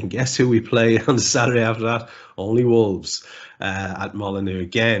that. And guess who we play on the Saturday after that? Only Wolves at Molineux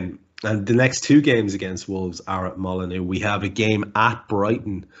again. And the next two games against Wolves are at Molineux. We have a game at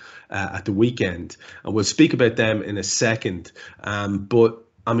Brighton at the weekend, and we'll speak about them in a second. But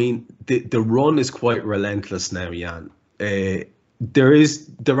I mean, the run is quite relentless now, Jan.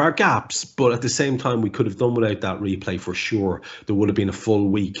 There are gaps, but at the same time, we could have done without that replay for sure. There would have been a full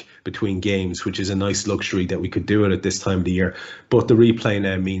week between games, which is a nice luxury that we could do it at this time of the year. But the replay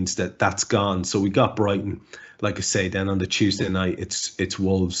now means that that's gone. So we got Brighton, like I say. Then on the Tuesday night, it's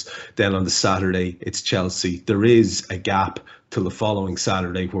Wolves. Then on the Saturday, it's Chelsea. There is a gap till the following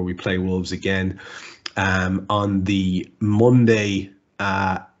Saturday where we play Wolves again. On the Monday,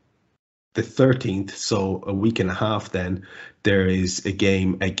 the 13th, so a week and a half then, there is a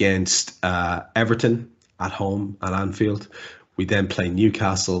game against Everton at home at Anfield. We then play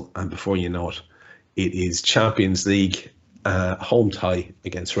Newcastle, and before you know it, it is Champions League home tie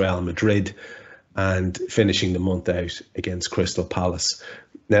against Real Madrid, and finishing the month out against Crystal Palace.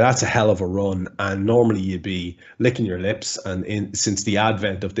 Now, that's a hell of a run, and normally you'd be licking your lips, and since the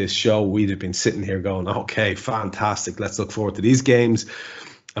advent of this show, we'd have been sitting here going, okay, fantastic, let's look forward to these games.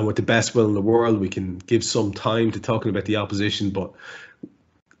 And with the best will in the world, we can give some time to talking about the opposition, but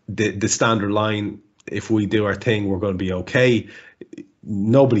the standard line, if we do our thing, we're going to be okay.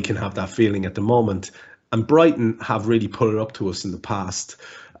 Nobody can have that feeling at the moment. And Brighton have really put it up to us in the past.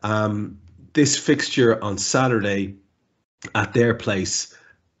 This fixture on Saturday at their place,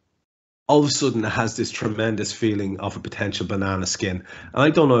 all of a sudden it has this tremendous feeling of a potential banana skin. And I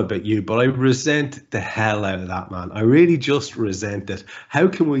don't know about you, but I resent the hell out of that, man. I really just resent it. How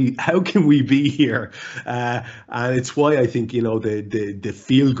can we be here? And it's why I think, the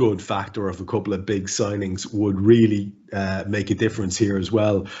feel good factor of a couple of big signings would really make a difference here as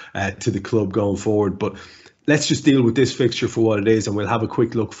well to the club going forward. But let's just deal with this fixture for what it is, and we'll have a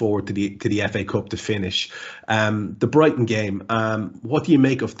quick look forward to the FA Cup to finish. The Brighton game. What do you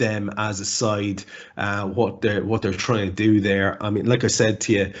make of them as a side? What they're trying to do there? I mean, like I said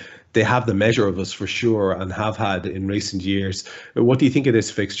to you, they have the measure of us for sure, and have had in recent years. What do you think of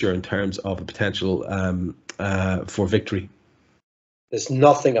this fixture in terms of a potential for victory? There's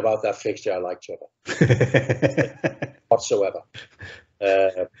nothing about that fixture I like, Trevor, whatsoever.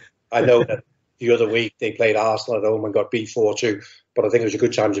 I know that the other week they played Arsenal at home and got beat 4-2, but I think it was a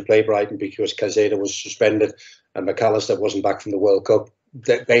good time to play Brighton because Caicedo was suspended and McAllister wasn't back from the World Cup.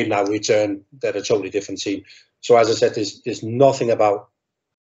 They now return. They're a totally different team. So as I said, there's nothing about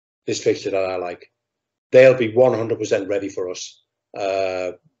this fixture that I like. They'll be 100% ready for us.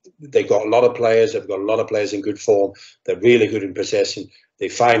 They've got a lot of players. They've got a lot of players in good form. They're really good in possession. They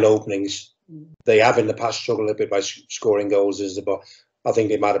find openings. They have in the past struggled a bit by scoring goals, but I think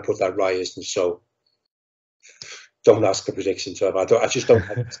they might have put that right. So don't ask a prediction, Trevor. I just don't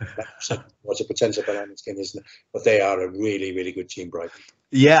have what's a potential banana skin, isn't it? But they are a really, really good team, Brighton.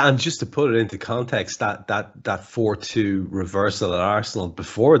 Yeah, and just to put it into context, that 4-2 reversal at Arsenal,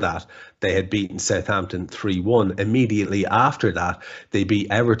 before that, they had beaten Southampton 3-1. Immediately after that, they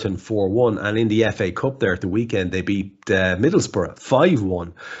beat Everton 4-1. And in the FA Cup there at the weekend, they beat Middlesbrough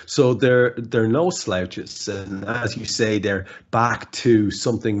 5-1. So they're no slouches. And as you say, they're back to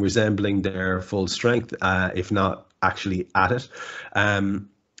something resembling their full strength, if not actually at it.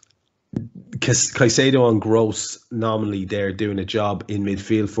 Caicedo and Gross, nominally they're doing a job in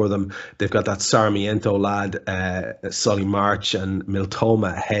midfield for them. They've got that Sarmiento lad, Solly March and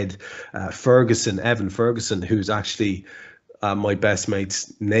Miltoma ahead. Evan Ferguson, who's actually my best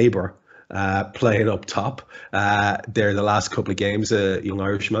mate's neighbour, playing up top. They're the last couple of games, a young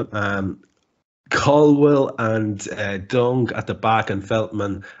Irishman. Caldwell and Dung at the back, and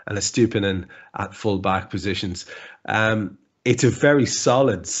Veltman and Estupinan at full back positions. It's a very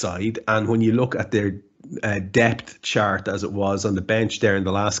solid side, and when you look at their depth chart as it was on the bench there in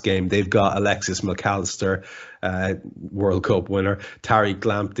the last game, they've got Alexis McAllister, World Cup winner, Tariq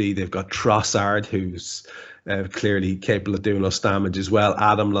Lamptey, they've got Trossard, who's clearly capable of doing us damage as well,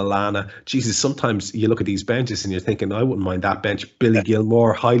 Adam Lallana. Jesus, sometimes you look at these benches and you're thinking, I wouldn't mind that bench. Billy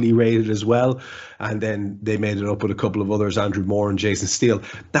Gilmore, highly rated as well. And then they made it up with a couple of others, Andrew Moore and Jason Steele.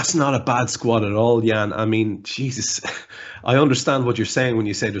 That's not a bad squad at all, Jan. I mean, Jesus, I understand what you're saying when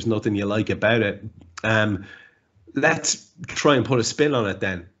you say there's nothing you like about it. Let's try and put a spin on it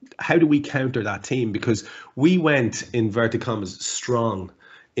then. How do we counter that team? Because we went, inverted commas, strong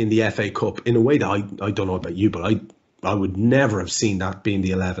in the FA Cup in a way that I don't know about you, but I would never have seen that being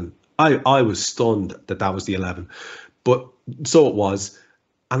the 11. I was stunned that was the 11. But so it was.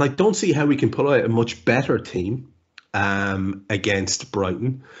 And I don't see how we can put out a much better team against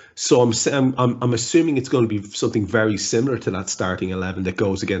Brighton. So I'm assuming it's going to be something very similar to that starting 11 that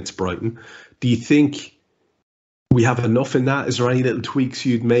goes against Brighton. Do you think we have enough in that? Is there any little tweaks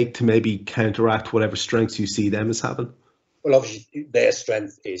you'd make to maybe counteract whatever strengths you see them as having? Well, obviously, their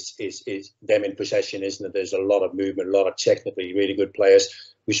strength is them in possession, isn't it? There's a lot of movement, a lot of technically really good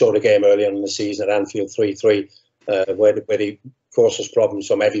players. We saw the game earlier in the season at Anfield 3-3, where they caused us problems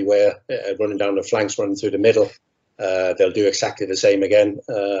from everywhere, running down the flanks, running through the middle. They'll do exactly the same again.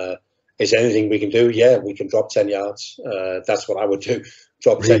 Is there anything we can do? Yeah, we can drop 10 yards. That's what I would do.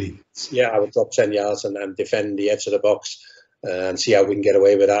 Drop 10. Yeah, I would drop 10 yards and defend the edge of the box and see how we can get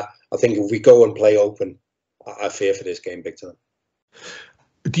away with that. I think if we go and play open, I fear for this game big time.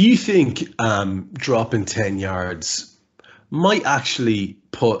 Do you think dropping 10 yards might actually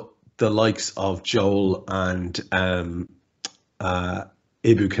put the likes of Joel and Ibu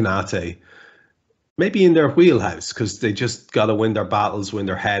Konate maybe in their wheelhouse, because they just got to win their battles, win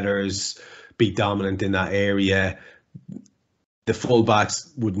their headers, be dominant in that area? The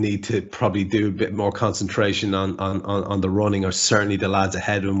fullbacks would need to probably do a bit more concentration on the running, or certainly the lads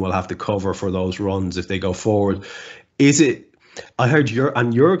ahead of them will have to cover for those runs if they go forward. Is it? I heard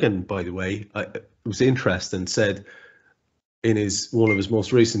Jurgen, by the way, it was interesting, said in one of his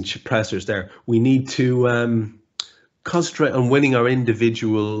most recent pressers there, we need to concentrate on winning our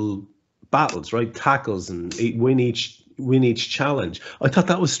individual battles, right? Tackles, and win each challenge. I thought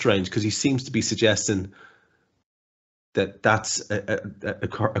that was strange, because he seems to be suggesting that's a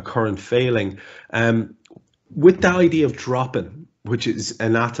current failing. With the idea of dropping, which is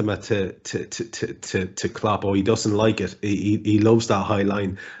anathema to Klopp. Oh, he doesn't like it. He loves that high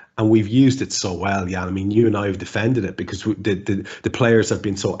line. And we've used it so well, yeah. I mean, you and I have defended it because the players have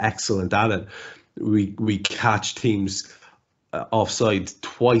been so excellent at it. We catch teams offside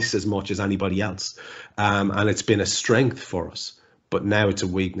twice as much as anybody else, and it's been a strength for us. But now it's a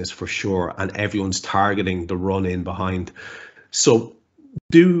weakness for sure, and everyone's targeting the run in behind. So,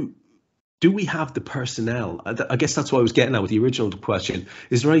 do we have the personnel? I guess that's what I was getting at with the original question.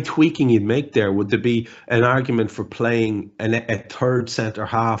 Is there any tweaking you'd make there? Would there be an argument for playing a third centre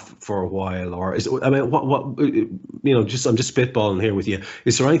half for a while, or what I'm just spitballing here with you.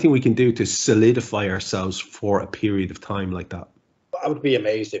 Is there anything we can do to solidify ourselves for a period of time like that? I would be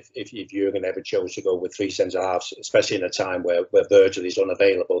amazed if Jurgen ever chose to go with three centre halves, especially in a time where Virgil is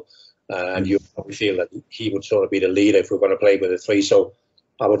unavailable, and you probably feel that he would sort of be the leader if we're going to play with a three. So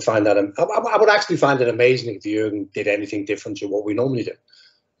I would find that I would actually find it amazing if Jurgen did anything different to what we normally do.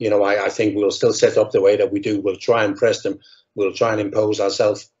 I think we'll still set up the way that we do. We'll try and press them. We'll try and impose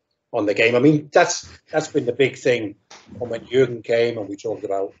ourselves on the game. I mean, that's been the big thing from when Jurgen came and we talked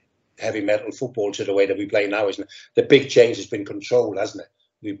about heavy metal football to the way that we play now, isn't it? The big change has been control, hasn't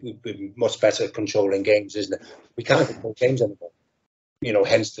it? We've been much better at controlling games, isn't it? We can't control games anymore.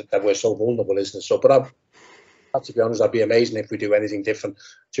 Hence that we're so vulnerable, isn't it? So, but to be honest, I'd be amazing if we do anything different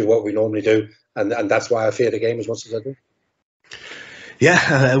to what we normally do, and that's why I fear the game as much as I do.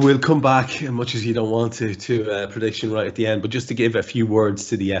 Yeah, we'll come back, as much as you don't want to prediction right at the end, but just to give a few words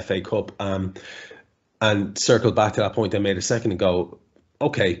to the FA Cup and circle back to that point I made a second ago.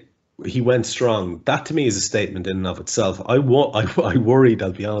 Okay, he went strong. That to me is a statement in and of itself. I worried,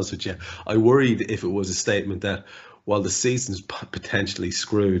 I'll be honest with you, I worried if it was a statement that, well, the season's potentially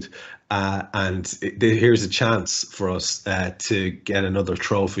screwed, and here's a chance for us to get another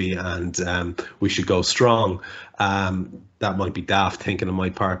trophy, and we should go strong. That might be daft thinking on my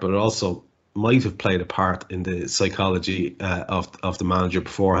part, but it also might have played a part in the psychology of the manager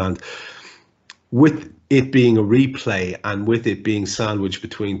beforehand. With it being a replay and with it being sandwiched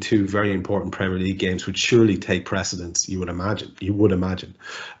between two very important Premier League games, would surely take precedence, you would imagine.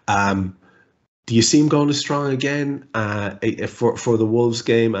 Do you see him going as strong again for the Wolves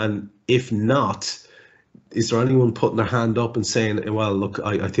game? And if not, is there anyone putting their hand up and saying, well, look,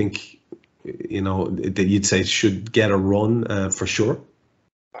 I think, that you'd say should get a run for sure?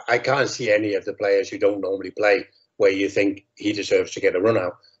 I can't see any of the players who don't normally play where you think he deserves to get a run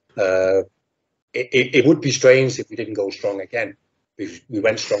out. It would be strange if we didn't go strong again. We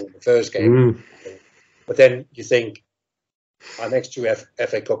went strong in the first game. But then you think, our next two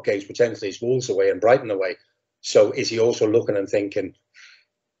FA Cup games potentially is Wolves away and Brighton away. So is he also looking and thinking,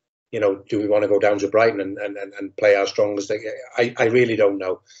 do we want to go down to Brighton and play our strongest? I really don't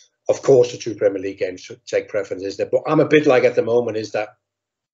know. Of course, the two Premier League games should take preference, isn't it? But I'm a bit like at the moment is that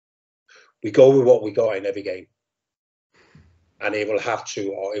we go with what we got in every game. And it will have to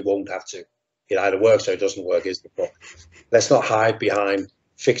or it won't have to. It either works or it doesn't work, isn't it? But let's not hide behind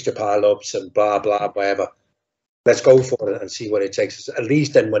fixture pile-ups and blah, blah, whatever. Let's go for it and see what it takes us. At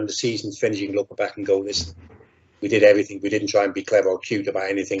least then when the season's finished, you can look back and go, listen, we did everything. We didn't try and be clever or cute about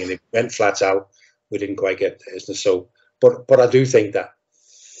anything. And it went flat out. We didn't quite get there. So, but I do think that,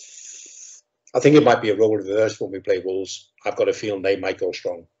 I think it might be a role reverse when we play Wolves. I've got a feeling they might go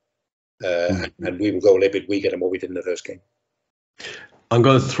strong. And we will go a little bit weaker than what we did in the first game. I'm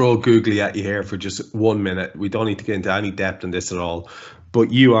going to throw googly at you here for just 1 minute. We don't need to get into any depth in this at all.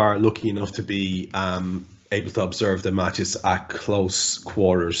 But you are lucky enough to be able to observe the matches at close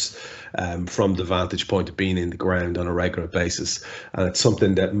quarters from the vantage point of being in the ground on a regular basis. And it's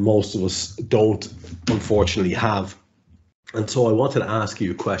something that most of us don't, unfortunately, have. And so I wanted to ask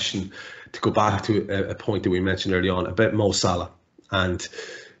you a question to go back to a point that we mentioned early on about Mo Salah and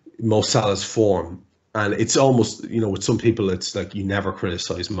Mo Salah's form. And it's almost, with some people, it's like you never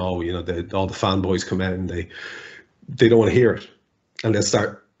criticize Mo. All the fanboys come out and they don't want to hear it. And they'll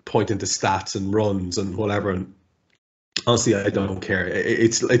start pointing to stats and runs and whatever. And honestly, I don't care.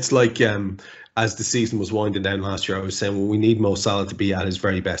 It's like as the season was winding down last year, I was saying, well, we need Mo Salah to be at his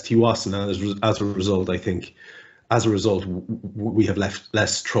very best. He wasn't. And as a result, I think, we have left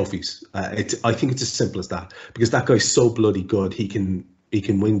less trophies. I think it's as simple as that, because that guy's so bloody good. He can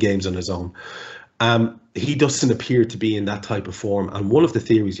win games on his own. He doesn't appear to be in that type of form. And one of the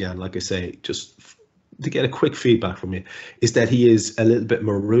theories, Jan, like I say, just to get a quick feedback from you, is that he is a little bit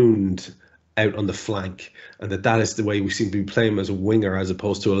marooned out on the flank, and that is the way we seem to be playing him as a winger, as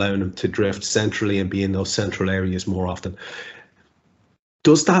opposed to allowing him to drift centrally and be in those central areas more often.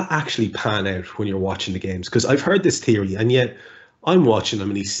 Does that actually pan out when you're watching the games? Because I've heard this theory, and yet I'm watching him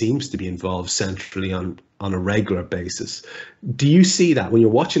and he seems to be involved centrally on a regular basis. Do you see that when you're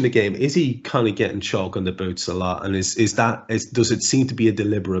watching the game? Is he kind of getting chalk on the boots a lot? And does it seem to be a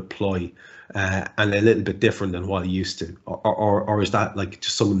deliberate ploy and a little bit different than what he used to? Or is that like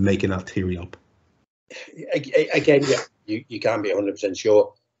just someone making that theory up? Again, yeah, you can't be 100%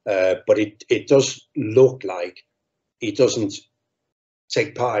 sure, but it does look like he doesn't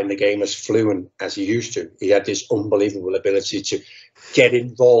take part in the game as fluent as he used to. He had this unbelievable ability to get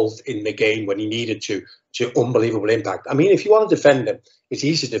involved in the game when he needed to unbelievable impact. I mean, if you want to defend him, it's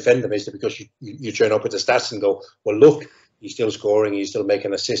easy to defend him, isn't it? Because you turn up with the stats and go, well, look, he's still scoring, he's still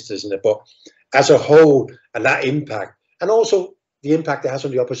making assists, isn't it? But as a whole, and that impact, and also the impact it has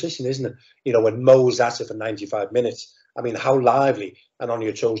on the opposition, isn't it? You know, when Mo's at it for 95 minutes, I mean, how lively and on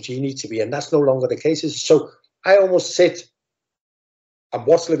your toes do you need to be? And that's no longer the case. So I almost sit and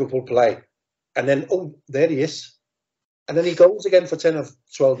watch Liverpool play, and then, oh, there he is. And then he goes again for 10 or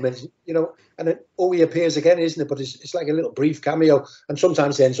 12 minutes, you know, and then, oh, he appears again, isn't it? But it's like a little brief cameo, and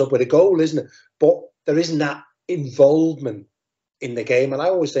sometimes he ends up with a goal, isn't it? But there isn't that involvement in the game, and I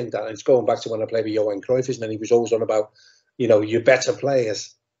always think that, and it's going back to when I played with Johan Cruyff, isn't it? He was always on about, you know, your better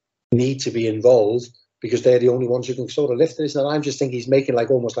players need to be involved because they're the only ones who can sort of lift this. And I just think he's making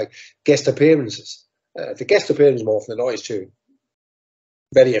like almost like guest appearances. The guest appearance more often than not is too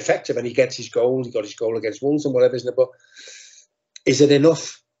very effective, and he gets his goal. He got his goal against Wolves and whatever, isn't it? But is it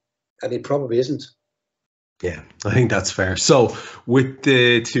enough? And it probably isn't. Yeah, I think that's fair. So with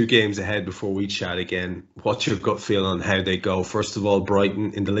the 2 games ahead before we chat again, what's your gut feel on how they go? First of all,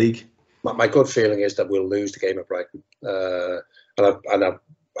 Brighton in the league? My gut feeling is that we'll lose the game at Brighton.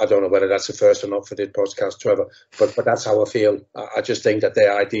 I don't know whether that's the first or not for this podcast, Trevor, but that's how I feel. I just think that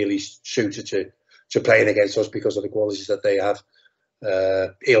they're ideally suited to playing against us because of the qualities that they have.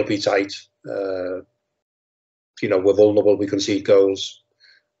 It'll be tight. You know, we're vulnerable. We concede goals,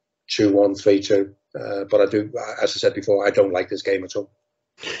 2-1, 3-2. But I do, as I said before, I don't like this game at all.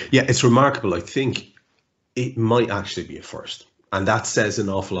 Yeah, it's remarkable. I think it might actually be a first. And that says an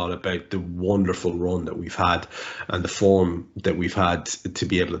awful lot about the wonderful run that we've had and the form that we've had to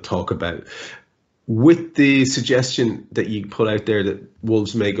be able to talk about. With the suggestion that you put out there that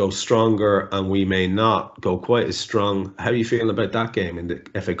Wolves may go stronger and we may not go quite as strong, how are you feeling about that game in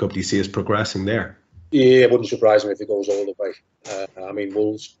the FA Cup? Do you see us progressing there? Yeah, it wouldn't surprise me if it goes all the way. I mean,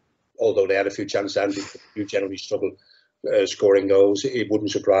 Wolves, although they had a few chances and you generally struggle scoring goals, it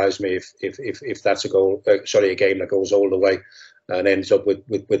wouldn't surprise me if that's a game that goes all the way and ends up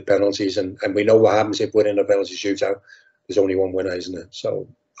with penalties. And we know what happens if we're in a penalty shootout. There's only one winner, isn't it? So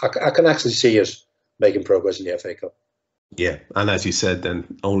I can actually see us making progress in the FA Cup. Yeah, and as you said,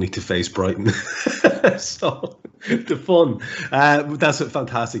 then only to face Brighton. So the fun. That's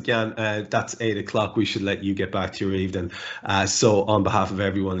fantastic, Jan. That's 8 o'clock. We should let you get back to your evening. So on behalf of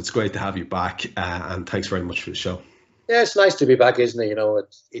everyone, it's great to have you back, and thanks very much for the show. Yeah, it's nice to be back, isn't it? You know,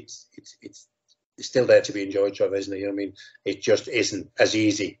 it's still there to be enjoyed, Trevor, isn't it? You know what I mean? It just isn't as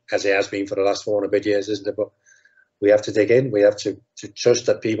easy as it has been for the last 4 and a bit years, isn't it? But we have to dig in. We have to trust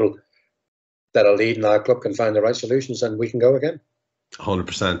that people that are leading our club can find the right solutions, and we can go again.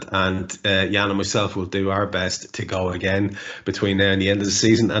 100%. And Jan and myself will do our best to go again between now and the end of the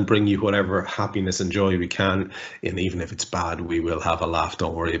season and bring you whatever happiness and joy we can. And even if it's bad, we will have a laugh.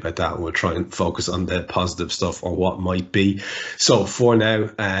 Don't worry about that. And we'll try and focus on the positive stuff or what might be. So for now,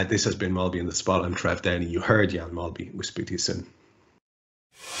 this has been Molby on the Spot. I'm Trev Downey. You heard Jan Molby. We'll speak to you soon.